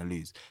Chelsea are gonna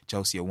lose.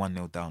 Chelsea are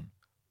 1-0 down.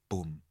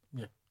 Boom,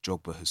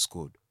 Drogba has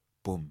scored.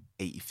 Boom,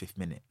 85th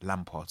minute,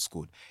 Lampard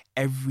scored.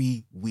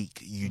 Every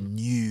week you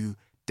knew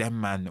them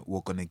man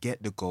were gonna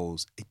get the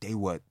goals. They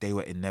were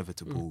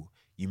inevitable.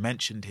 You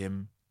mentioned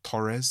him,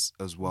 Torres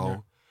as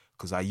well.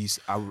 Because I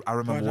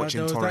remember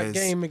watching Torres. There was that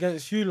game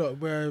against you lot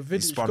where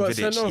Vidic got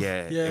sent off.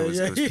 It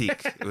was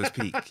peak. It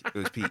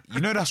was peak.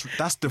 You know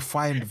that's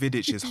defined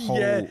Vidic's whole.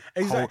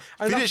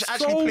 Vidic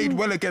actually played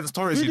well against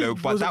Torres, Vidic, you know,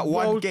 but that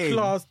one game,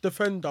 world-class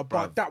defender,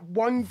 but that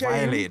one game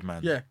violated,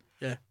 man. Yeah.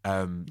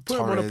 Put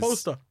him on a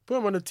poster. Put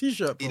him on a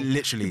t-shirt. Bro.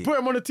 Literally. Put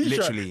him on a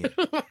t-shirt.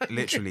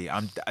 Literally.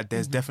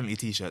 There's definitely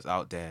t-shirts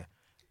out there,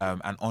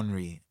 and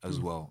Henry as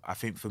well. I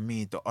think for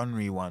me, the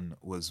Henry one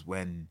was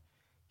when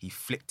he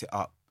flicked it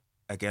up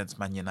against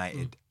Man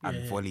United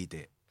and volleyed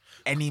it.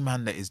 Any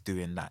man that is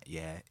doing that,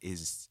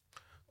 is...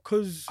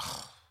 Because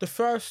the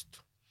first...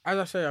 As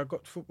I say, I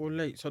got to football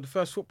late, so the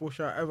first football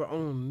shirt I ever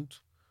owned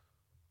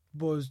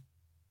was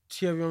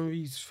Thierry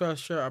Henry's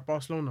first shirt at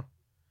Barcelona.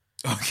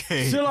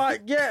 Okay. So,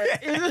 like,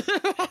 I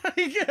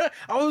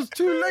was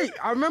too late.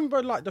 I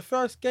remember, like, the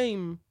first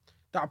game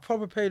that I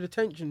probably paid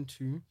attention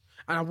to,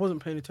 and I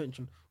wasn't paying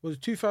attention, was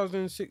the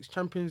 2006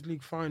 Champions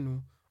League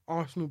final,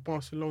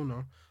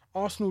 Arsenal-Barcelona.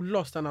 Arsenal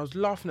lost and I was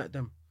laughing at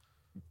them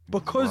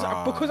because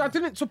I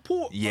didn't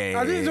support.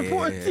 I didn't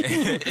support a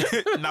team.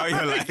 Now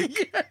you're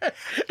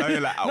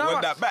like, I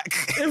want that back.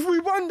 If we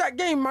won that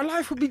game, my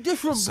life would be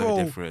different, bro.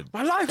 So different.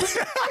 My life would be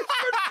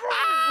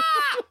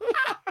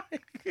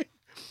different,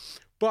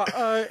 bro.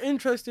 But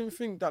interesting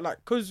thing that like,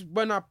 because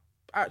when I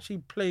actually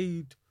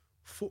played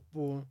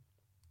football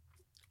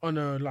on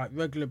a like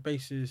regular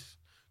basis,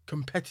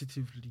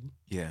 competitively,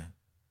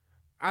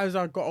 as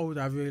I got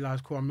older, I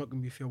realised, cool, I'm not going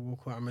to be Phil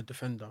Walker, I'm a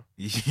defender.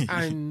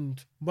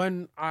 And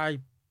when I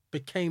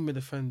became a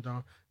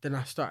defender, then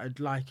I started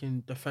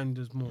liking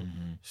defenders more.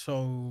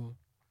 So,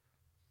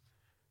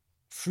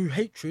 through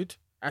hatred,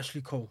 Ashley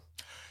Cole.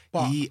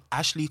 But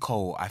Ashley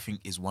Cole, I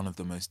think, is one of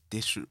the most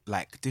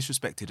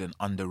disrespected and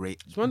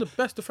underrated. He's one of the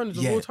best defenders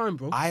of all time,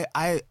 bro. I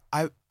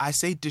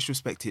say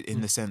disrespected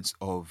in the sense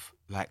of,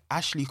 like,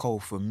 Ashley Cole,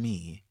 for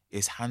me,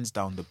 is hands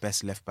down the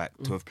best left-back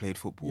to have played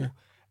football.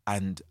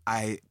 And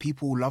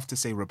people love to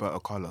say Roberto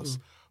Carlos,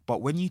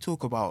 but when you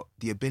talk about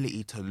the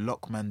ability to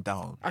lock man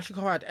down, Ashley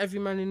Cole had every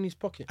man in his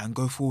pocket and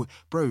go forward,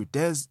 bro.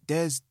 There's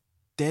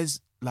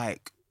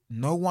like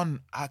no one.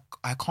 I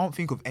can't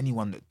think of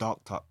anyone that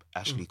darked up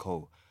Ashley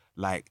Cole.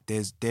 Like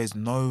there's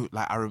no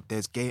like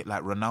there's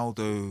like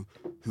Ronaldo,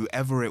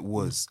 whoever it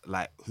was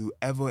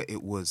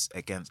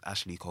against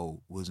Ashley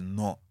Cole was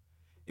not.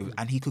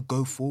 And he could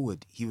go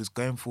forward. He was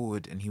going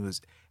forward, and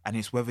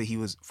it's whether he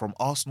was from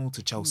Arsenal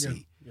to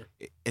Chelsea,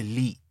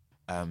 elite.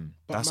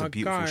 That's a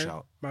beautiful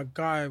shout. My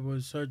guy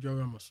was Sergio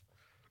Ramos,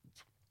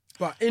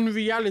 but in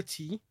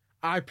reality,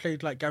 I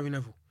played like Gary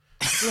Neville.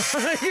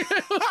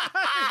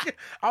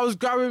 I was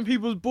grabbing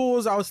people's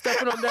balls. I was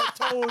stepping on their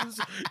toes.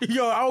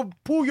 Yo, I'll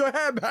pull your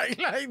hair back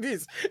like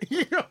this.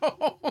 Yo.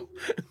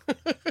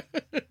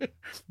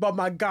 But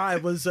my guy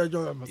was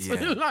Sergio Ramos.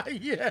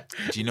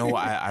 Do you know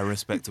what I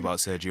respect about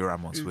Sergio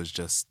Ramos was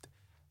just,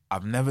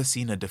 I've never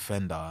seen a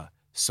defender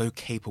so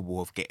capable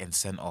of getting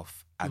sent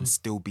off and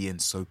still being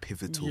so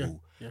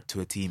pivotal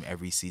to a team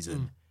every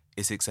season.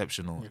 It's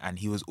exceptional. And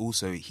he was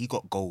also, he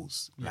got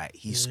goals. Like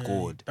he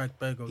scored.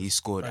 He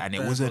scored. And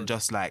it wasn't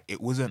just like,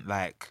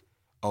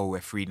 oh, we're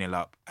 3-0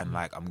 up and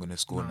like, I'm going to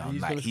score now.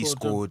 Like he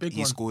scored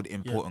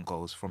important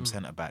goals from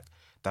centre back.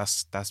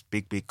 That's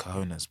big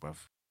cojones,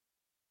 bruv.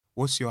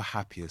 What's your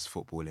happiest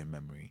footballing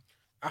memory?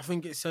 I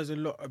think it says a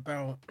lot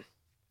about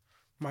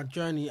my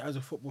journey as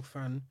a football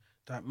fan,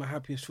 that my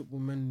happiest football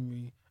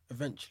memory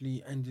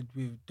eventually ended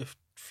with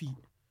defeat.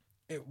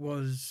 It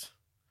was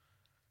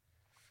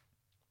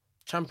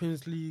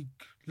Champions League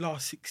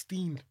last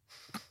 16.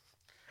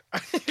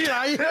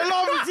 Yeah, you're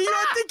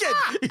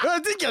a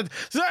dickhead.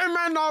 Certain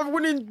man are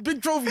winning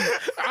big trophies.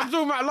 I'm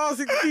talking about last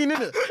 16,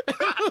 innit?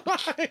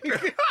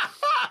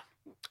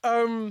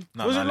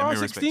 Was it last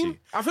 16?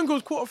 I think it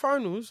was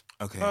quarterfinals.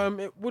 Okay.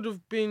 It would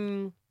have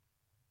been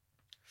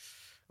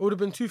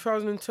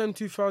 2010,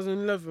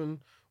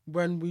 2011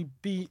 when we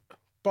beat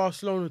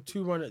Barcelona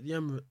 2-1 at the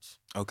Emirates.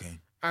 Okay.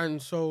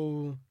 And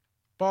so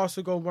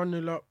Barca go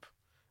 1-0 up,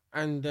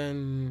 and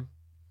then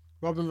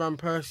Robin Van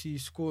Persie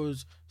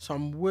scores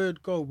some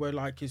weird goal where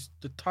like it's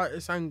the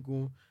tightest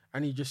angle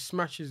and he just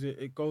smashes it.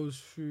 It goes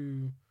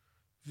through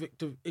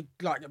Victor. It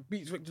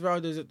beats Victor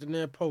Valdez at the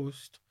near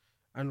post,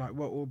 and like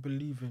what we're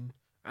believing.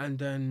 And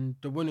then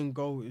the winning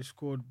goal is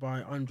scored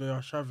by Andre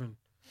Arshavin.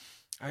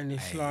 And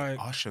it's Hey, like,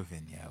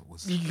 Arshavin, yeah,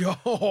 was yo,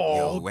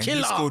 when killer.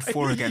 he scored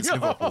 4 against Yo.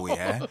 Liverpool,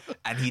 yeah,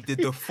 and he did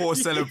the 4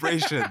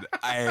 celebration.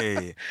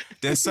 Aye,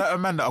 there's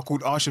certain men that are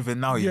called Arshavin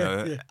now, you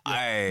know. Yeah.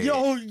 Aye,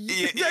 Yo,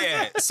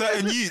 yeah,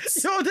 certain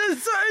youths, yo,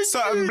 there's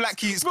certain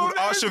black youths called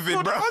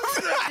Arshavin, bro.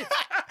 Arshavin.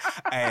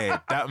 Hey,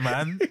 that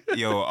man,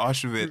 yo,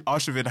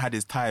 Arshavin had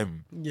his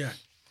time. Yeah.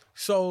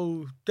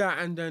 So that,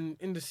 and then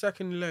in the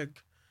second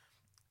leg,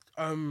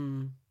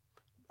 I'm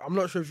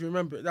not sure if you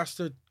remember it. That's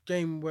the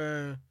game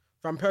where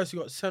Van Persie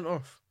got sent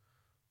off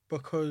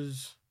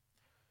because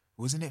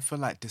Wasn't it for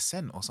like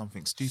dissent or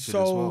something stupid as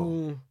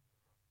well?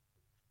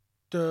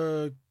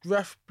 The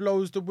ref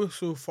blows the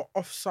whistle for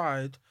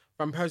offside.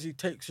 Van Persie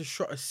takes a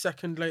shot a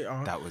second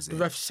later. That was the it.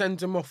 ref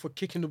sends him off for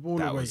kicking the ball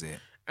away. That was it.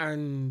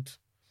 And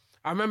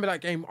I remember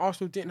that game.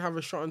 Arsenal didn't have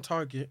a shot on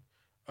target.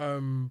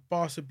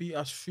 Barca beat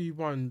us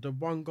 3-1. The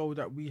one goal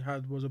that we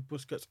had was a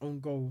Busquets own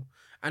goal.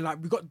 And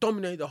like we got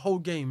dominated the whole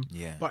game.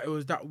 Yeah. But it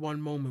was that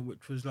one moment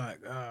which was like,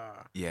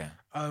 Yeah.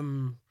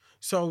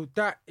 So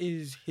that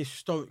is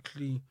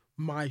historically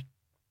my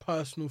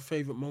personal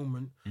favourite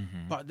moment.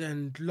 Mm-hmm. But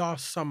then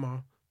last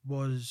summer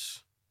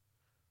was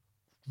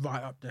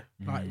right up there.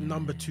 Like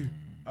number 2.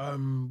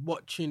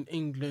 Watching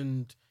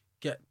England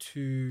get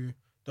to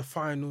the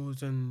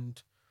finals and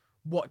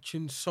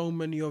watching so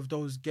many of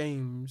those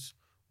games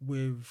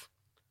with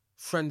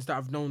friends that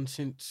I've known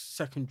since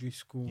secondary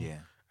school. Yeah.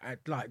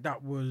 Like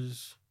that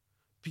was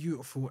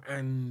beautiful.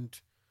 And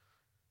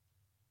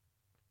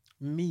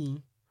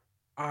me,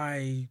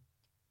 I'm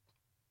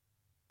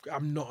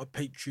not a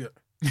patriot.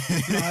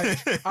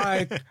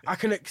 Like, I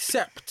can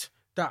accept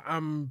that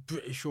I'm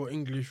British or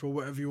English or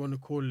whatever you want to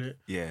call it.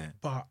 Yeah.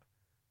 But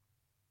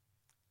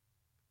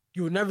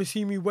you'll never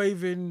see me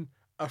waving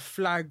a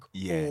flag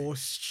or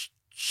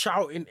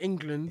shouting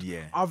England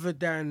other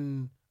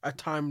than a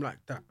time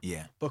like that.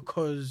 Yeah.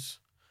 Because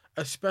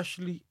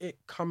especially it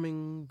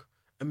coming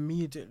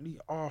immediately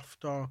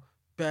after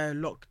bare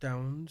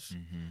lockdowns,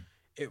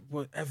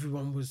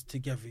 everyone was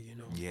together, you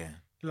know. Yeah.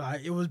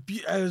 Like it was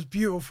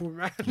beautiful,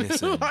 man.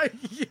 Listen, like,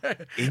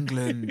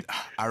 England.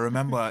 I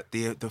remember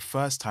the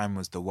first time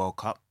was the World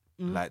Cup,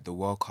 like the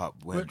World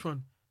Cup when. Which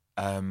one?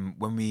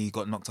 When we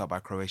got knocked out by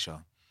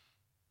Croatia.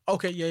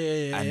 Okay,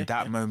 yeah. And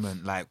that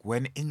moment, like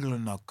when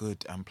England are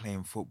good and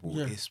playing football,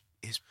 it's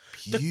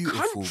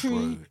beautiful, the country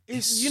bro.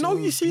 Is, you know,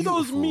 you see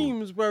those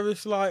memes where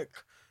it's like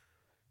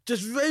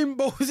just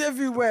rainbows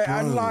everywhere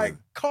and like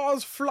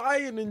cars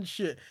flying and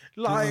shit.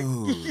 Like,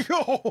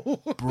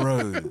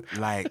 bro,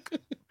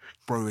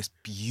 it's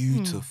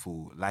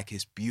beautiful. Like,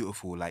 it's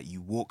beautiful. Like,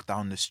 you walk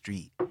down the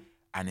street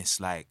and it's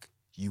like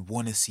you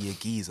want to see a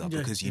geezer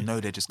because you know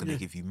they're just gonna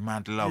give you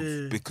mad love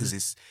because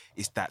it's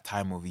that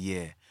time of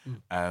year.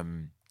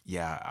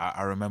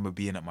 I remember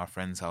being at my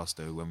friend's house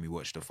though when we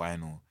watched the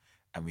final,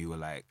 and we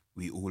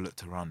all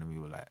looked around and we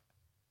were like,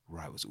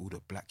 right, it was all the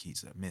black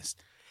youths that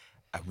missed,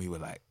 and we were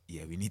like,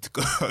 yeah, we need to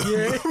go.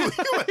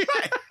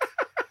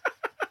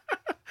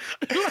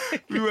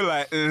 We were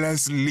like,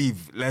 let's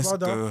leave, let's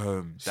go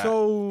home.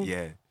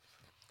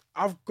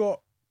 I've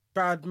got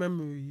bad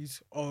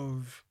memories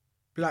of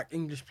black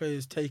English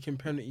players taking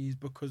penalties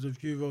because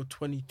of Euro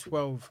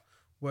 2012,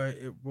 where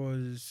it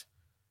was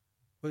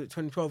it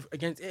 2012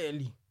 against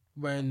Italy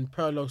when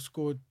Pirlo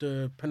scored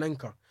the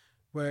Panenka,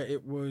 where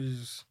it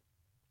was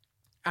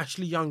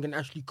Ashley Young and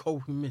Ashley Cole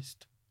who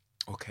missed.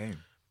 Okay.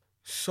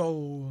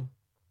 So,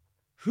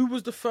 who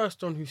was the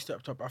first one who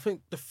stepped up? I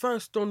think the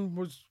first one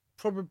was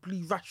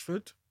probably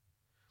Rashford,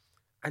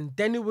 and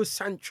then it was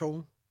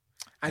Sancho,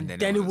 and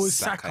then it was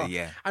Saka.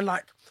 Yeah. And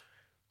like,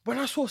 when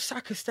I saw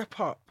Saka step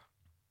up,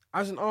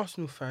 as an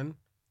Arsenal fan,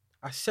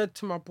 I said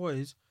to my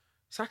boys,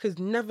 Saka's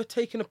never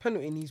taken a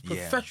penalty in his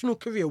professional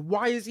career.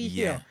 Why is he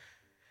here?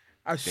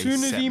 As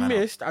soon as he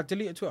missed, I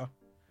deleted Twitter.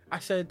 I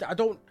said,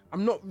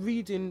 I'm not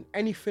reading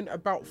anything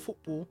about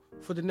football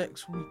for the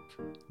next week.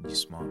 You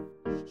smart.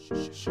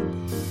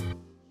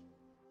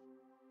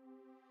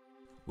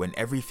 When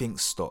everything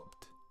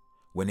stopped,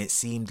 when it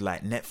seemed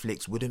like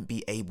Netflix wouldn't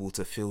be able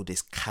to fill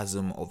this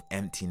chasm of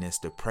emptiness,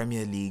 the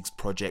Premier League's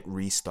Project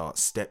Restart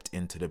stepped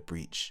into the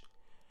breach.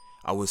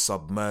 I was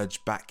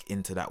submerged back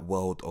into that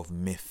world of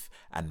myth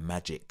and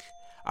magic.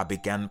 I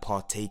began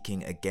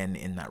partaking again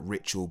in that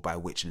ritual by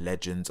which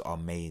legends are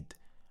made.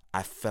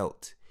 I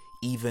felt,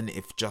 even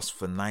if just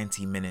for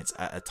 90 minutes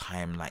at a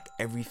time, like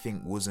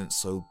everything wasn't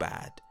so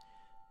bad.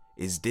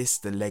 Is this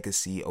the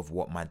legacy of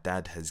what my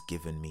dad has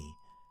given me?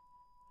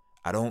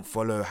 I don't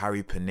follow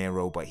Harry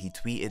Pinero, but he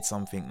tweeted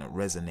something that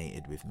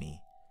resonated with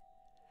me.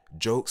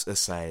 Jokes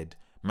aside,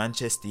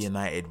 Manchester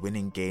United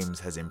winning games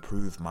has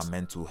improved my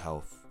mental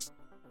health.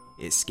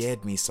 It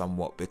scared me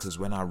somewhat because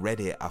when I read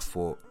it, I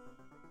thought,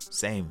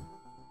 same.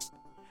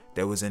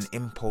 There was an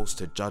impulse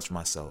to judge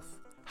myself.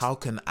 How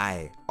can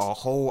I, a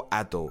whole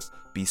adult,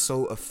 be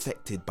so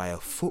affected by a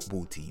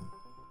football team?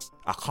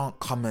 I can't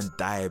come and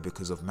die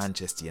because of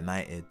Manchester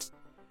United.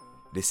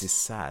 This is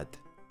sad.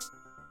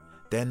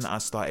 Then I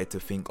started to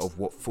think of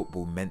what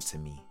football meant to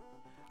me.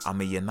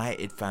 I'm a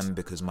United fan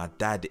because my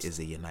dad is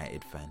a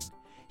United fan.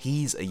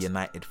 He's a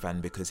United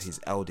fan because his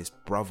eldest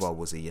brother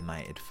was a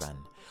United fan.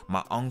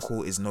 My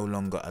uncle is no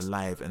longer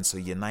alive, and so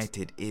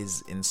United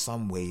is, in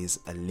some ways,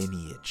 a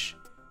lineage.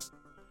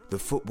 The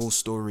football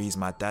stories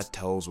my dad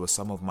tells were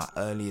some of my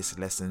earliest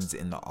lessons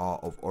in the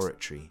art of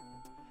oratory.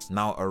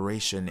 Now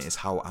oration is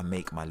how I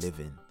make my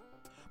living.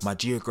 My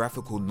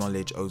geographical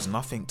knowledge owes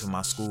nothing to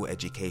my school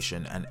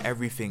education and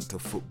everything to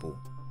football.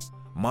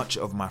 Much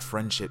of my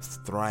friendships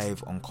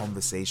thrive on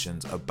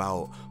conversations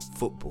about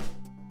football.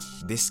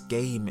 This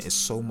game is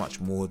so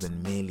much more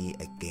than merely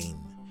a game.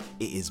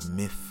 It is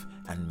myth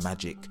and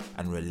magic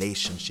and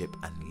relationship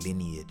and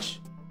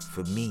lineage.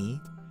 For me,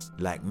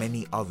 like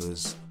many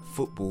others,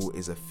 football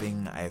is a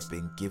thing I have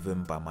been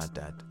given by my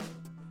dad.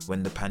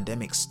 When the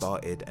pandemic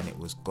started and it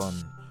was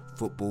gone,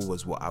 football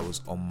was what I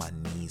was on my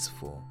knees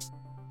for.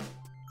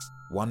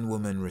 One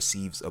woman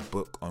receives a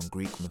book on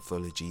Greek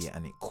mythology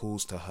and it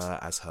calls to her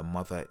as her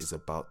mother is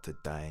about to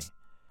die.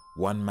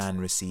 One man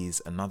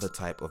receives another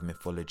type of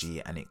mythology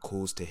and it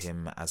calls to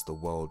him as the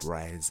world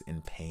writhes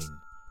in pain.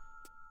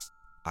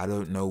 I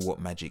don't know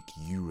what magic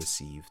you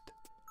received.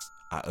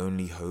 I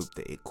only hope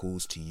that it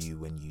calls to you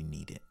when you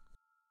need it.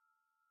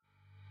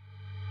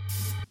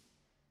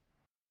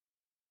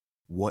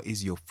 What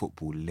is your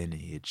football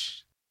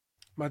lineage?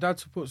 My dad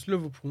supports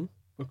Liverpool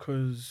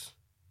because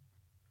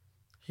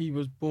he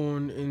was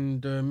born in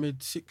the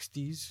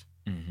mid-60s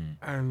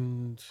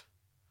and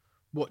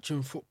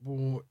watching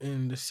football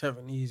in the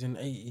 70s and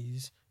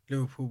 80s,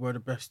 Liverpool were the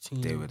best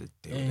team. They were the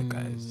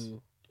guys.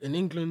 In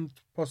England,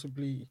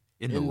 possibly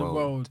in the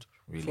world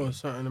really. For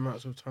certain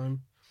amounts of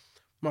time.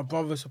 My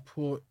brother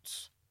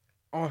supports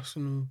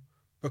Arsenal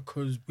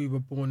because we were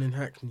born in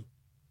Hackney.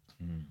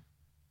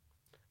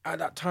 At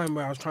that time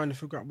where I was trying to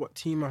figure out what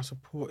team I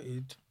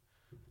supported,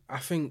 I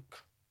think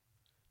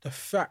the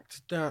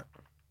fact that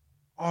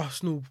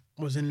Arsenal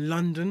was in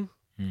London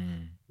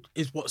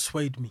is what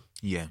swayed me.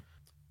 Yeah.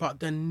 But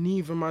then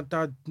neither my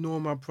dad nor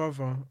my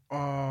brother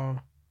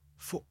are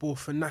football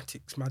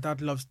fanatics. My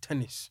dad loves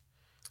tennis.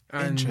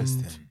 And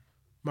interesting.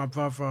 My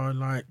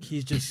brother,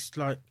 he's just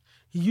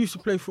he used to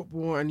play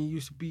football and he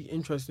used to be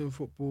interested in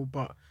football,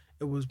 but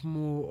it was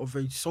more of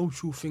a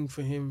social thing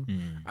for him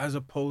as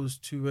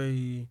opposed to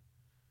a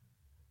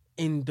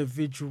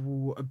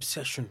individual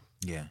obsession.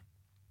 Yeah.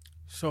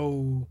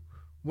 So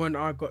when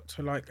I got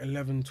to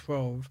 11,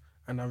 12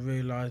 and I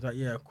realised that,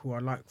 yeah, cool, I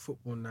like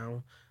football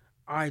now,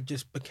 I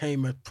just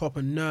became a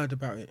proper nerd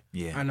about it.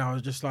 Yeah. And I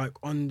was just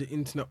on the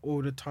internet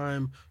all the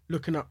time,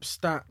 looking up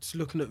stats,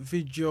 looking at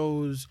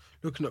videos,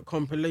 looking at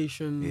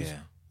compilations,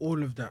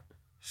 all of that.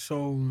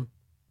 So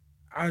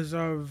as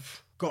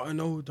I've gotten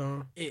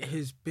older, it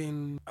has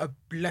been a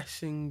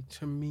blessing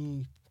to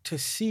me to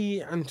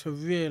see and to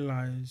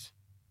realise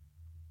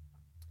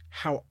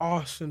how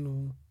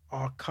Arsenal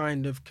are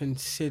kind of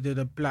considered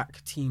a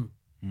black team.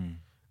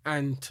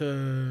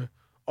 And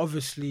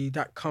obviously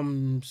that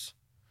comes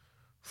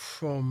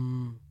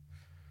from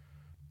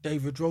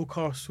David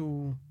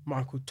Rocastle,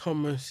 Michael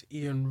Thomas,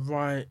 Ian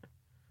Wright,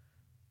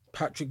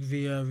 Patrick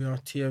Vieira,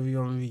 Thierry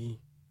Henry,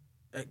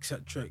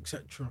 etc.,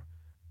 etc.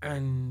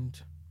 And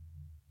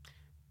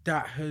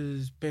that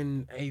has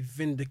been a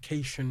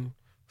vindication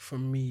for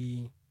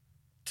me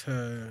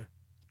to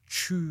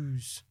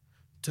choose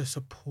to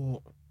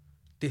support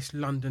this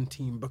London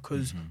team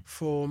because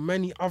for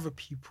many other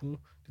people,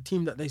 the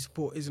team that they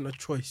support isn't a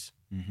choice.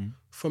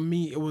 For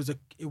me, it was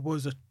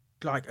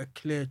a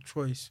clear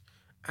choice.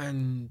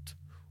 And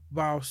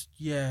whilst,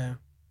 we're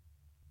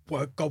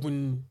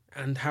going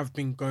and have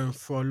been going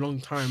for a long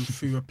time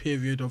through a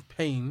period of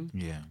pain,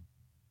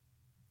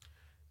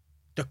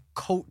 the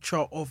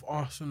culture of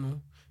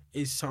Arsenal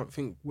is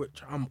something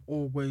which I'm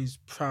always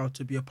proud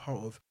to be a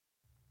part of.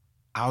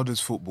 How does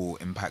football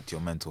impact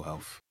your mental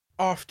health?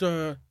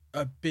 After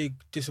a big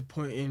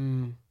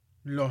disappointing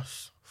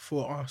loss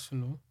for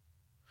Arsenal,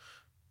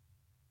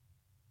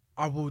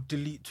 I will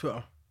delete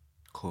Twitter.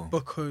 Cool.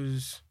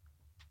 Because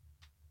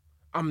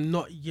I'm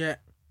not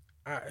yet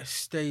at a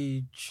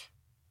stage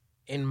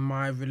in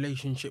my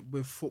relationship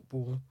with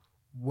football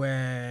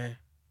where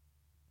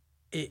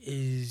it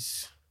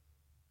is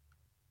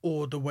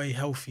all the way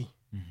healthy.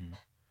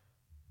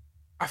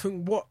 I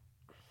think what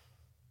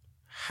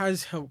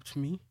has helped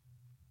me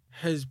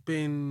has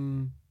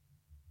been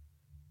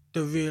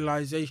the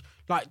realisation,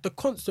 the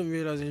constant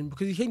realisation,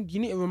 because you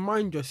need to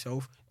remind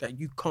yourself that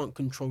you can't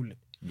control it.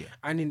 Yeah.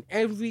 And in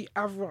every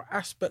other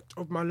aspect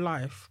of my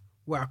life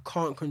where I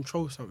can't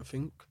control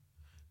something,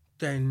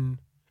 then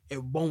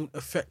it won't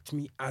affect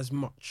me as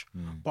much.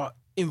 But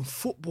in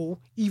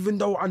football, even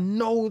though I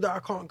know that I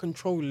can't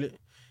control it,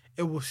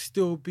 it will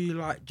still be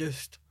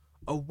just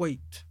a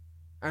weight.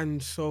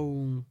 And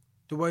so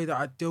the way that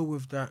I deal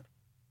with that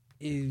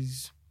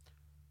is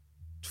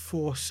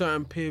for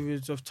certain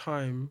periods of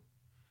time,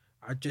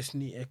 I just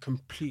need to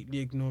completely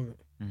ignore it.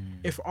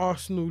 If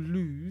Arsenal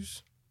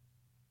lose,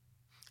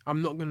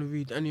 I'm not going to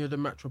read any of the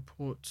match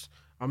reports.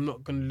 I'm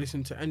not going to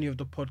listen to any of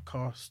the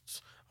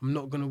podcasts. I'm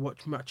not going to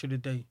watch Match of the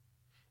Day.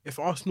 if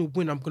Arsenal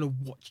win, I'm going to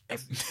watch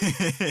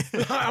everything.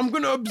 Like, I'm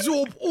going to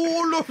absorb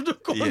all of the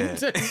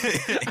content.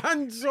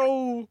 And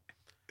so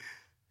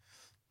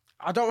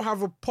I don't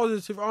have a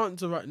positive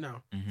answer right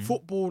now. Mm-hmm.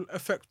 Football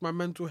affects my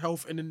mental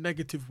health in a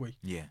negative way.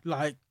 Yeah.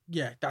 Like,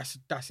 yeah, that's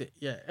it.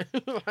 Yeah.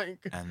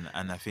 Like,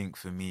 and I think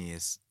for me,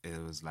 it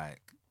was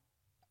like,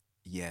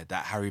 yeah,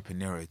 that Harry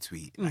Pinero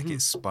tweet, like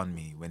it spun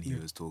me when he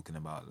was talking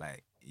about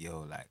like,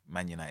 yo, like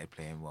Man United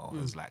playing well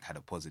has like had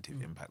a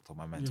positive impact on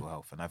my mental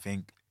health. And I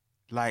think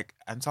like,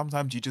 and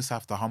sometimes you just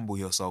have to humble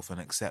yourself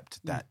and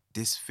accept that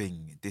this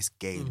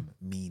game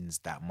means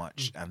that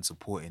much, and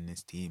supporting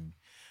this team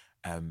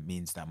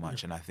means that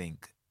much. And I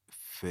think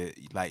for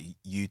like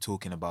you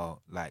talking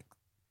about like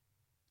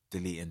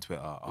deleting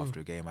Twitter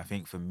after a game, I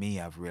think for me,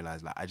 I've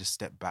realized like I just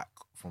step back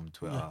from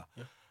Twitter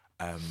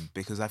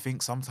because I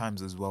think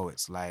sometimes as well,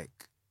 it's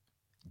like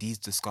these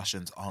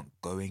discussions aren't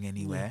going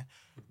anywhere.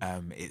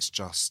 It's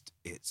just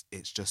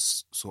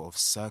sort of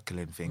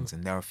circling things,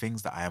 and there are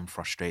things that I am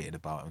frustrated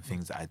about and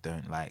things that I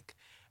don't like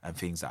and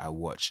things that I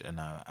watch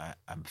and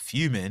I'm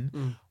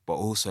fuming, but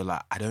also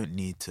like I don't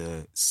need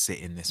to sit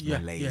in this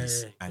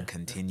malaise and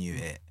continue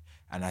it.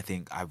 And I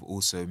think I've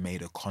also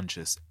made a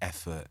conscious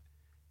effort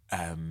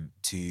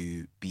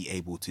to be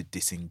able to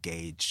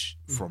disengage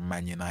from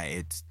Man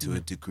United to a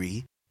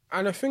degree.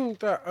 And I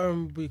think that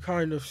we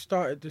kind of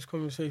started this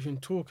conversation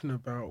talking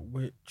about,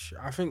 which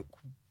I think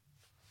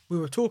we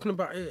were talking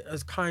about it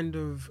as kind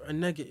of a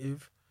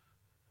negative,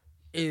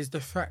 is the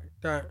fact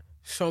that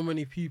so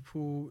many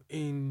people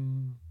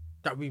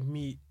that we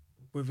meet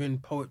within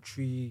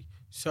poetry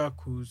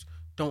circles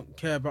don't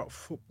care about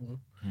football.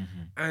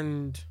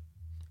 And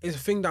it's a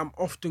thing that I'm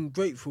often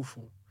grateful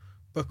for,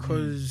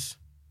 because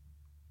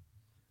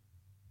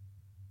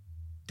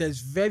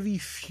there's very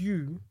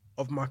few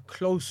of my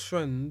close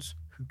friends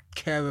who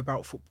care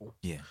about football.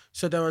 Yeah.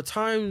 So there are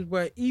times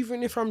where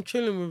even if I'm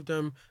chilling with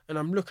them and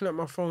I'm looking at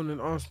my phone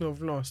and Arsenal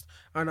have lost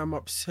and I'm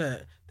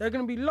upset, they're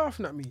going to be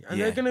laughing at me and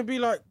they're going to be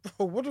like,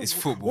 bro, what the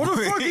fuck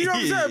are you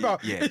upset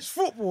about? It's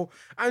football.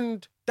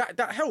 And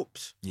that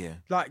helps. Yeah.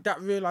 Like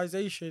that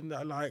realization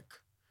that like,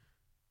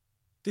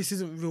 this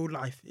isn't real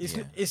life.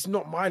 It's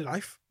not my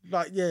life.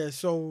 Like,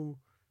 so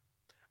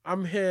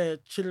I'm here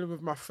chilling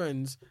with my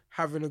friends,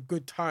 having a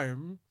good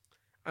time,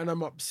 and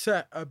I'm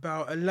upset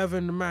about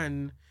 11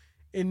 men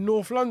in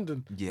North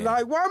London. Yeah.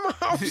 Like, why am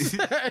I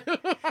upset?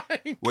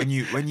 Like, when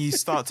you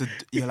start to,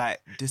 you're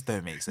like, this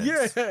don't make sense.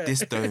 Yeah.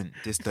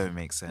 This don't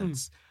make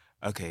sense.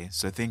 Okay,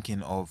 so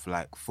thinking of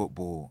like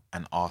football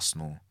and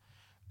Arsenal,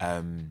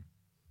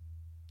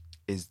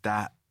 is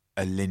that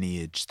a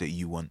lineage that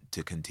you want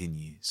to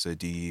continue? So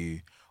do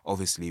you,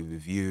 obviously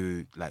with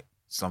you, like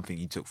something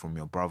you took from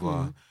your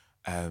brother,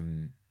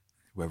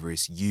 whether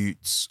it's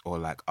Utes or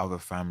like other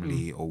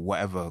family or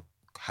whatever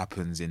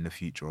happens in the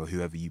future or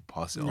whoever you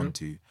pass it on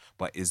to,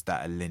 but is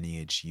that a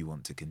lineage you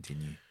want to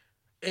continue?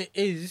 It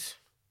is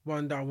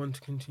one that I want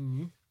to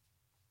continue.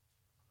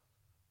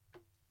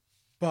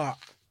 But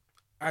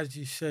as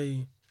you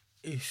say,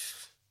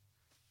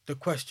 the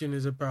question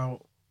is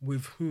about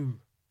with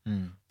whom.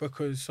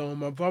 Because so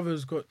my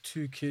brother's got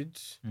 2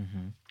 kids.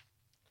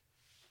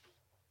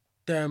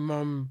 Their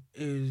mum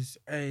is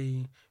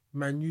a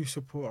Man U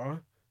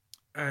supporter.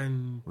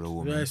 And real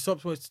woman. Yeah,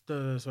 stop. Sorry.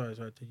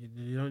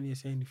 You don't need to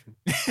say anything.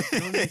 You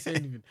don't need to say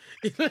anything.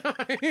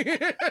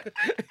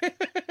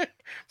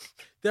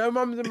 Their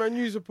mum's a Man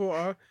U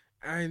supporter,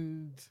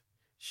 and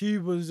she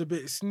was a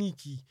bit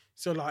sneaky.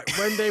 So like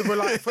when they were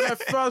like for their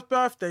first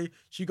birthday,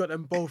 she got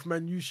them both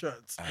Man U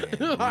shirts.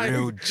 Like,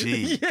 real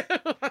G. Yeah,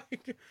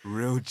 like,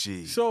 real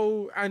G.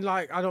 So and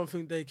like I don't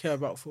think they care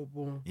about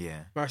football.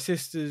 Yeah. My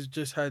sisters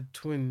just had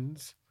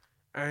twins,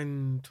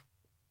 and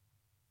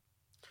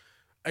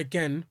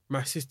again,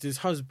 my sister's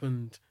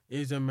husband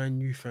is a Man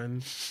U fan,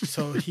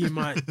 so he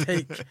might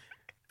take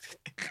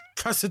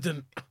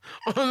precedent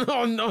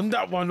on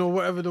that one or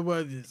whatever the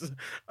word is.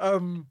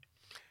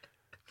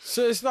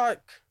 So it's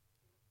like,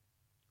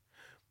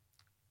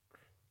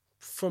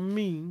 for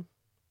me,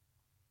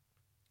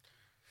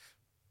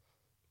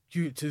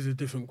 youth is a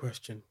different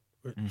question,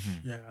 which,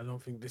 I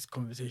don't think this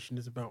conversation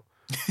is about.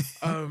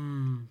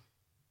 The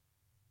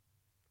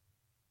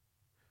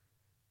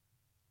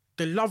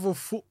love of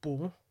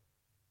football,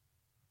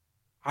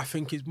 I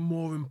think, is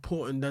more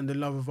important than the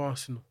love of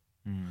Arsenal.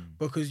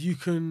 Because you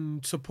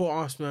can support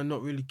Arsenal and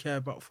not really care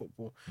about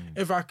football.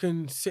 If I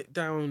can sit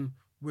down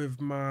with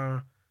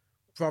my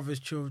brother's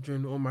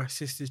children or my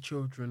sister's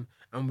children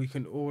and we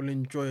can all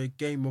enjoy a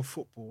game of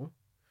football,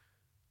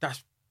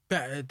 that's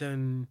better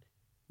than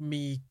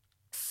me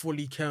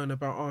fully caring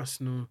about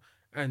Arsenal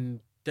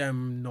and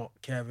them not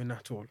caring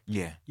at all.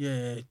 Yeah.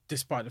 Yeah,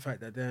 despite the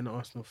fact that they're an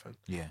Arsenal fan.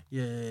 Yeah.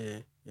 Yeah.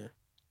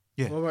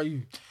 What about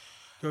you?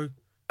 Go.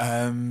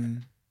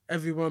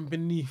 Everyone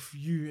beneath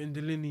you in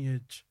the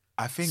lineage.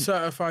 I think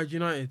certified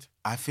United.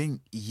 I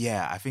think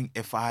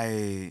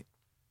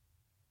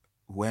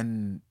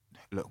when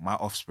look, my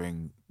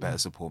offspring better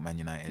support Man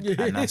United,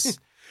 Yeah. and that's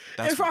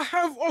If I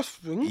have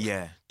offspring,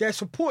 yeah, they're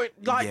support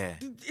like Yeah.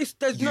 it's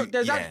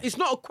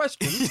not a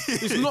question.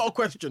 It's not a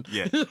question.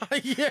 Yeah.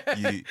 Like,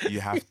 yeah.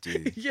 you have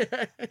to.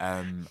 Yeah.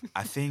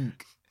 I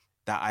think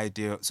that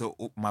idea. So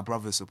my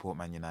brothers support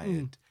Man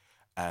United,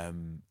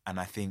 and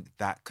I think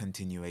that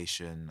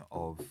continuation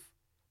of,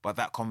 but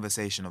that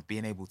conversation of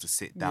being able to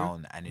sit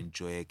down and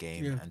enjoy a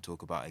game and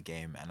talk about a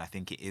game, and I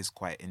think it is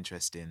quite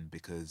interesting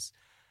because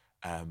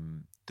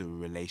the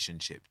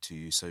relationship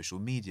to social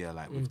media,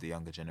 like with the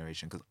younger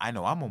generation, because I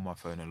know I'm on my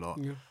phone a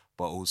lot,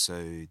 but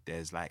also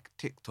there's like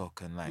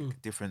TikTok and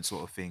like different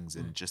sort of things,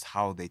 and just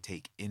how they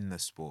take in the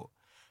sport.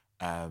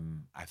 I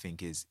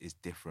think is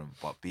different,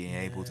 but being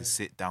able to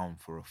sit down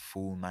for a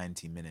full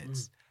 90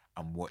 minutes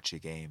and watch a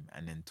game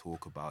and then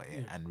talk about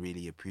it and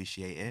really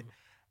appreciate it,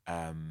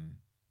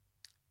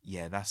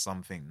 that's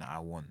something that I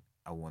want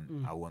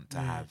to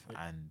have.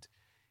 And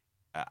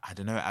I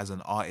don't know, as an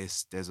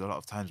artist, there's a lot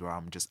of times where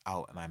I'm just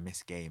out and I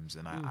miss games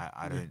and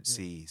I don't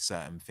see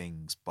certain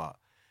things, but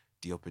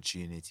the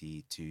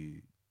opportunity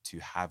to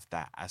have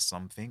that as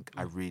something,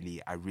 I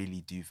really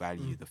do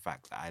value the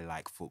fact that I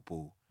like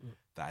football,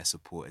 that I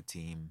support a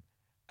team.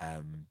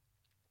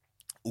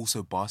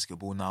 Also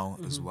basketball now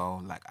as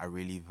well. Like I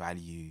really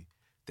value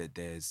that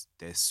there's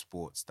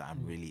sports that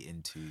I'm really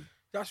into.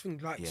 That's thing,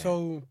 like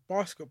so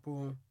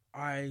basketball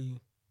I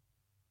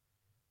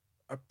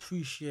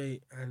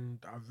appreciate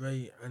and I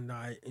rate and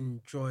I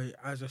enjoy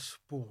as a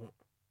sport.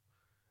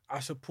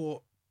 I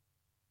support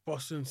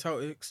Boston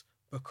Celtics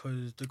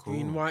because the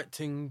green white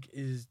thing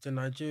is the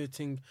Nigeria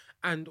thing,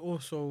 and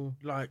also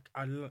like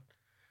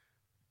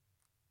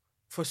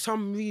for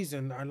some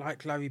reason I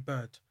like Larry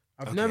Bird.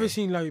 I've never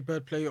seen Larry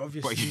Bird play,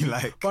 obviously.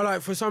 But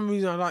like for some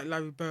reason I like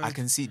Larry Bird. I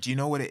can see. Do you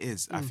know what it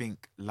is? I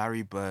think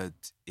Larry Bird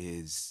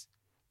is,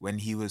 when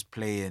he was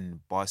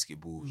playing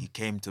basketball, he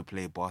came to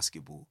play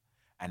basketball,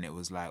 and it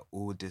was like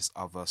all this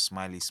other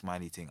smiley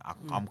thing.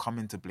 I'm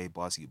coming to play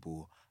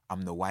basketball.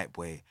 I'm the white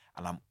boy,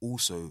 and I'm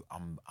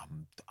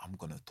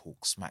gonna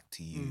talk smack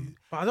to you.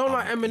 But I don't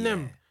like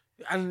Eminem.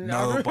 Yeah. And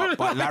no,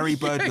 but Larry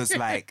Bird was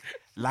like,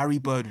 Larry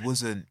Bird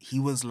wasn't. He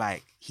was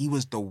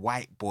the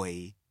white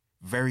boy,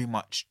 very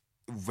much,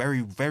 very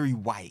very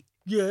white.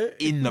 Yeah.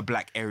 In the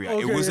black area.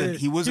 Okay, It wasn't. yeah.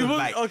 He wasn't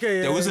like.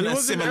 Okay, there wasn't he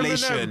wasn't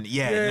assimilation.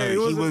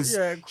 Eminem. He was.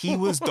 Cool. He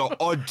was the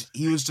odd.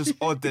 He was just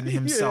odd than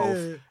himself,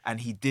 Yeah. and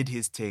he did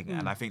his thing.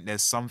 And I think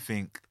there's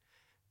something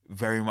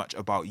very much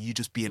about you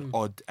just being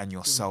odd and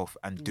yourself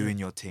and doing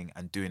your thing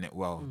and doing it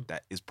well.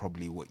 That is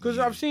probably what. Because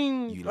I've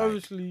seen you like.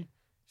 obviously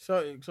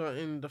Celtics are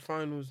in the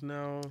finals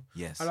now.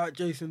 Yes. I like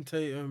Jason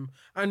Tatum,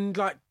 and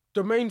like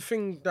the main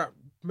thing that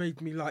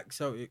made me like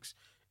Celtics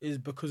is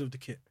because of the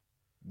kit.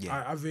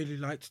 Yeah. I really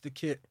liked the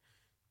kit.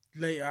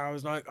 Later, I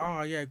was like,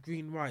 oh yeah,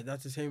 green white.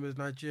 That's the same as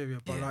Nigeria,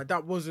 but like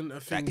that wasn't a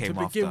thing to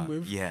begin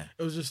with. Yeah.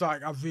 It was just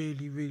like I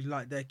really, really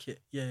like their kit.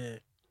 Yeah.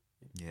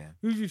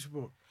 Who do you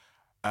support?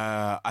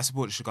 I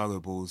support the Chicago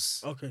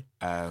Bulls. Okay.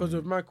 Because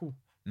of Michael.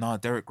 No,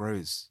 Derrick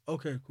Rose.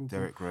 Okay, cool.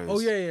 Derrick Rose. Oh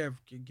yeah.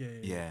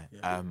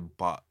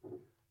 But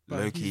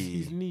low-key,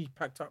 his knee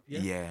packed up.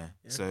 Yeah.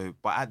 So,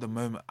 but at the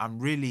moment,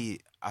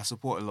 I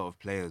support a lot of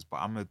players, but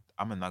I'm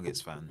a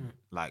Nuggets fan,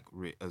 like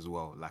as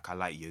well. Like I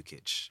like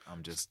Jokic.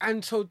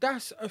 And so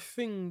that's a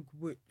thing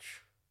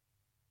which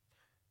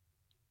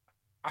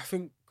I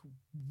think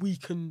we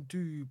can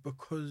do,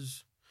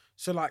 because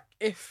so like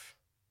if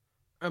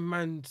a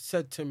man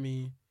said to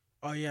me,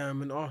 "Oh yeah,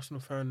 I'm an Arsenal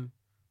fan,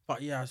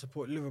 but yeah, I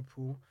support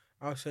Liverpool,"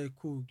 I'll say,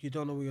 "Cool, you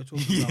don't know what you're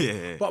talking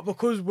about." But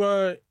because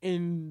we're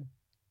in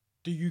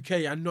the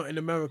UK and not in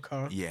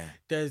America,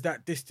 there's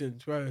that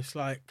distance where it's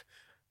like,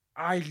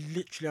 I'm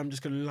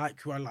just gonna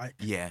like who I like,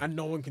 and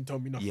no one can tell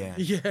me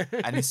nothing.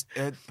 And it's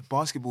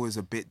basketball is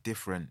a bit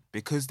different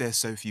because there's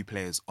so few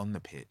players on the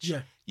pitch.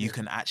 You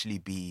can actually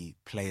be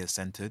player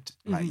centered.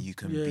 Like you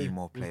can be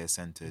more player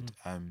centered.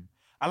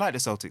 I like the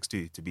Celtics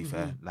too. To be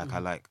fair, like I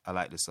like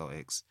the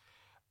Celtics.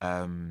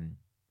 I've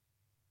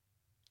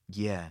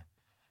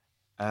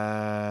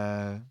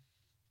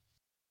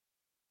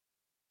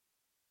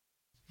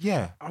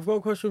got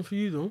a question for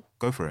you though.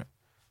 Go for it.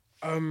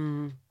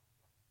 And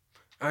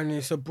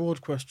it's a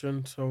broad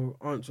question, so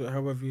answer it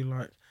however you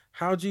like.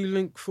 How do you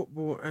link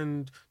football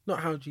and not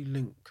how do you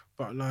link,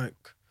 but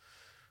like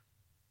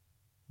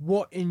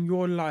what in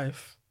your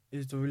life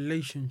is the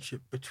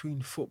relationship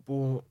between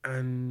football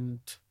and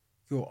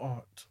your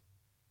art?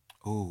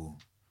 Oh.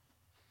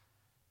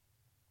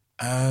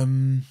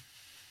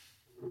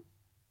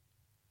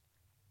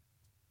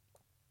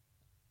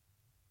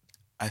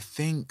 I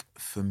think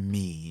for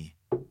me,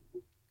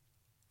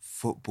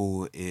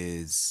 football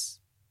is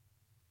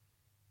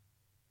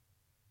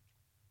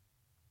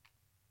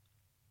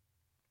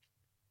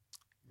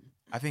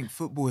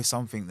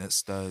something that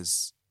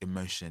stirs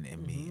emotion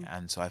in me.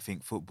 And so I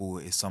think football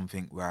is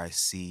something where I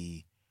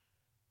see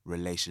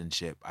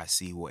relationship. I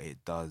see what it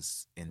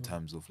does in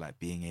terms of like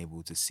being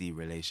able to see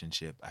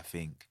relationship. I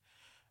think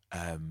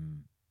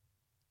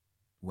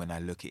when I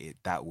look at it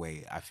that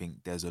way, I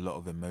think there's a lot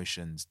of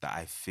emotions that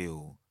I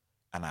feel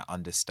and I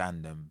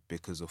understand them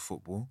because of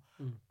football.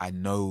 I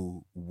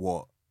know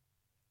what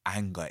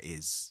anger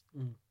is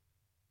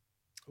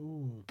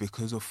Ooh,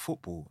 because of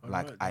football. I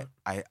Like like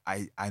that.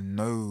 I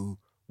know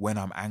when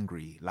I'm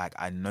angry. Like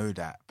I know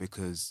that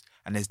because,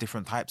 and there's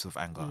different types of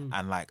anger,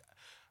 and like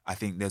I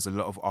think there's a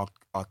lot of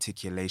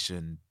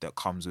articulation that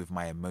comes with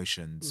my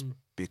emotions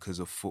because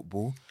of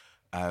football,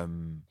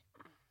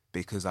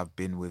 because I've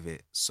been with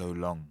it so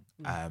long,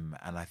 and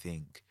I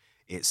think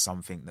it's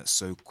something that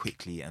so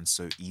quickly and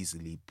so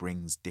easily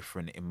brings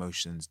different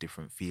emotions,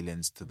 different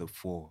feelings to the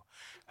fore.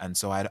 And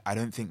so I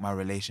don't think my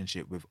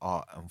relationship with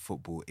art and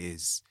football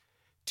is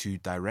too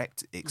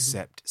direct,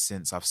 except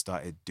since I've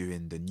started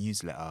doing the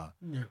newsletter,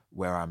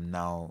 where I'm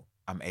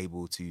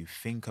able to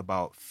think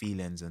about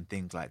feelings and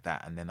things like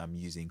that, and then I'm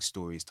using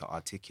stories to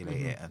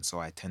articulate it. And so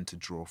I tend to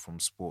draw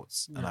from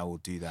sports, and I will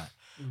do that.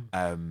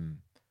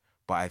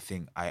 But I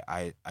think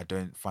I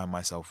don't find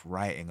myself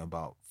writing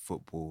about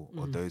football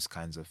or those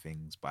kinds of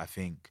things. But I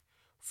think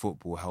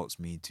football helps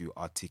me to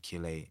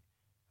articulate,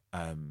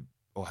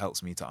 or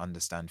helps me to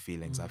understand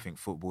feelings. I think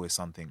football is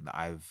something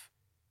that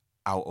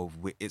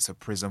it's a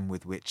prism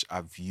with which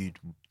I've viewed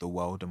the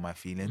world and my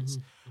feelings.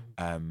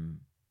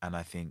 And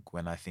I think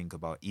when I think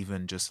about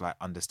even just like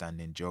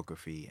understanding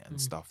geography and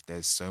stuff,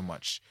 there's so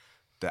much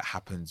that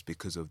happens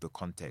because of the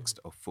context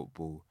of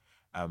football.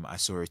 I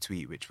saw a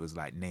tweet which was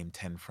like, name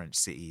 10 French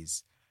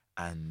cities,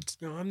 and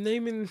I'm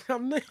naming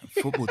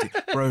football team.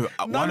 Bro,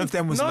 one of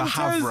them was Le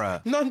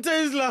Havre.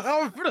 Nantes Le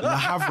Havre. Le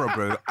Havre,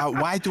 bro.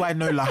 Why do I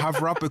know Le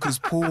Havre? Because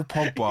Paul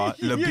Pogba,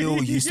 Le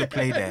Bill used to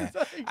play there.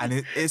 Exactly.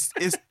 And it's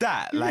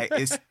that. Like,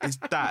 it's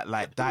that.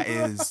 Like, that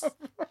is...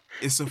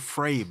 It's a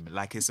frame.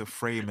 Like, it's a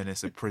frame and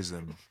it's a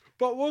prism.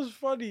 But what's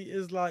funny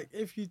is, like,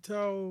 if you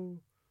tell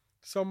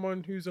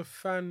someone who's a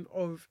fan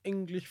of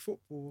English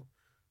football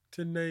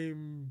to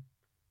name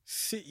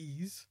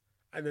cities,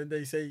 and then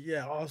they say,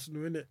 yeah,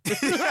 Arsenal, innit?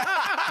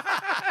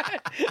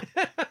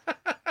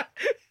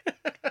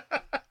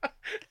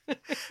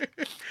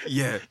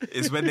 Yeah,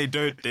 it's when they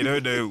don't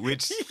know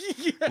which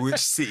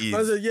cities.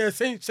 I said, yeah,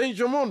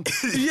 Saint-Germain.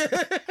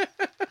 Yeah.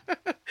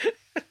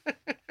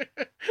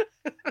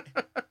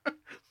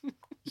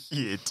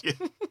 Yeah,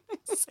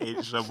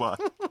 Saint-Germain.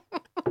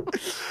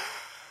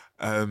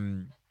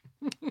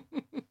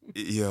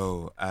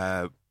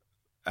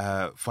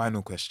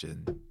 Final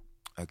question.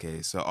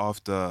 Okay, so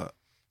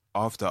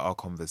after our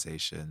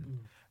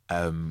conversation,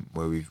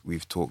 where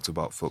we've talked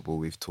about football,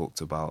 we've talked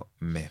about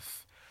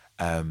myth.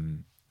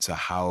 So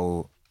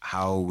how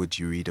would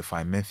you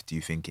redefine myth? Do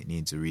you think it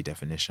needs a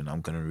redefinition?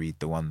 I'm going to read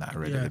the one that I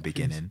read at the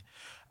beginning.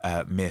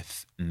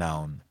 Myth,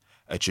 noun.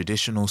 A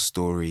traditional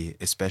story,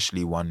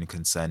 especially one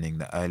concerning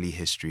the early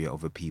history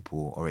of a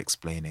people or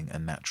explaining a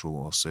natural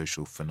or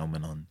social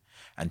phenomenon,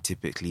 and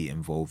typically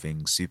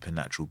involving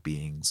supernatural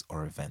beings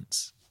or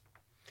events.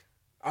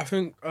 I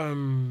think if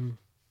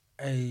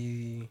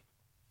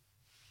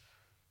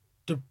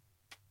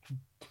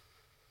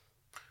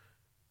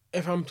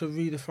I'm to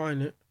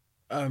redefine it,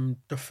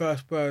 the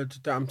first word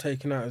that I'm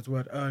taking out is the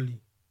word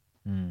early.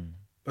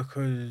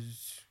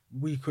 Because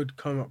we could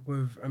come up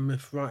with a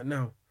myth right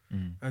now,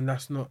 and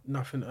that's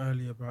nothing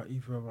early about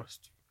either of us.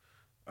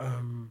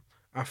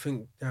 I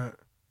think that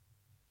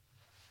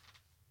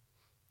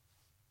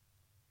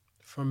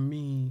for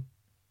me,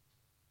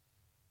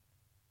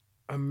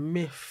 a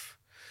myth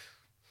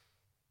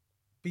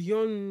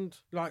beyond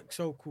like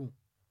so cool.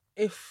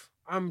 If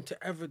I'm to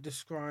ever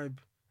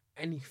describe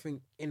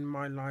anything in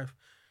my life,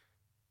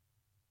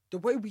 the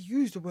way we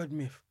use the word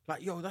myth,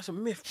 like, yo, that's a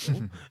myth,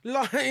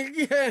 bro.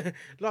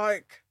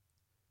 Like,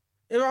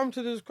 if I'm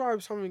to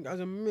describe something as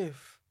a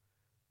myth,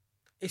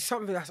 it's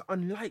something that's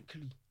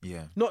unlikely.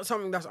 Yeah. Not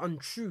something that's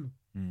untrue.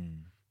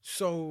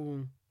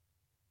 So,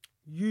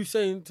 you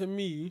saying to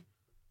me,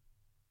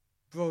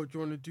 bro, do you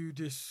want to do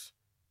this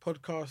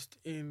podcast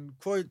in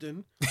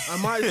Croydon? I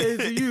might say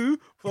to you,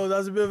 bro,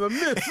 that's a bit of a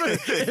myth.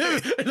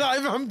 Like,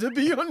 if I'm to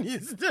be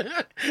honest.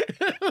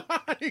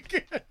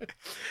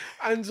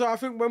 And so I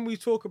think when we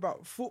talk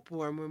about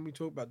football and when we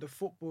talk about the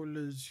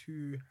footballers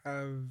who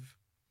have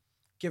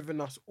given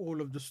us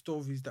all of the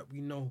stories that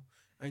we know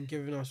and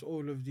given us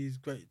all of these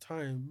great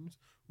times,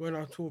 when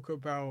I talk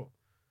about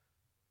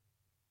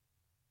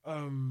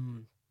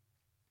do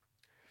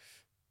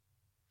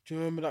you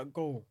remember that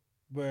goal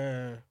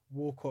where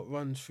Walcott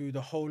runs through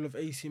the whole of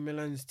AC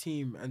Milan's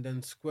team and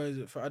then squares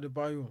it for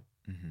Adebayo?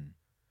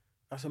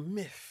 That's a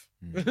myth.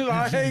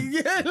 Like,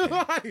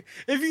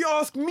 if you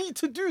ask me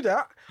to do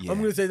that, I'm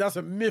going to say that's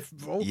a myth,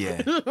 bro.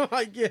 Yeah.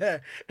 Like, yeah.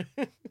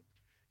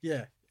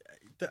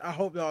 I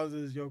hope that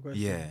answers your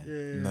question. Yeah.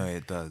 No,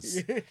 it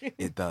does.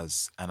 It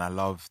does. And I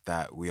love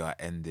that we are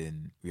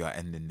ending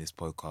this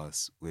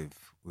podcast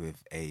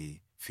with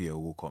a Theo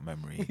Walcott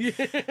memory.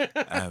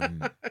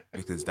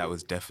 Because that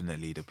was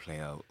definitely the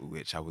player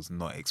which I was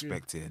not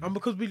expecting. And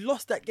because we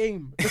lost that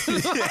game.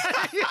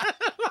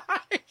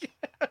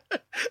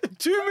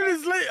 2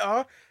 minutes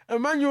later,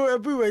 Emmanuel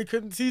Eboué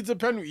concedes a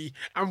penalty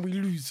and we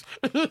lose.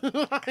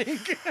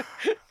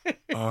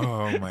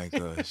 Oh my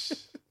gosh.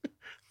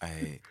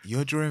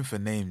 You're drawing for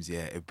names,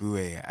 yeah.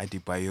 Ebue,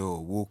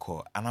 Adebayo,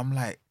 Walcott, and I'm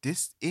like,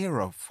 this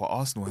era for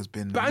Arsenal has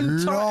been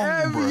Banter long,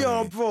 area,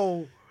 bro.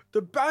 bro.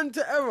 The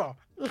banter era.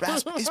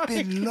 It's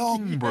been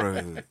long,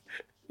 bro.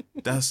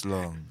 That's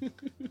long.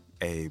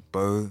 Hey,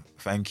 Bo,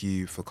 thank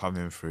you for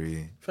coming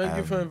through. Thank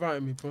you for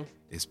inviting me, bro.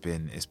 It's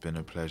been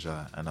a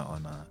pleasure and an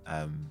honor.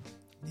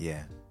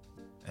 Yeah,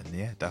 and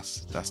yeah,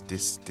 that's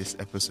this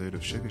episode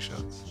of Sugar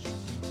Shots.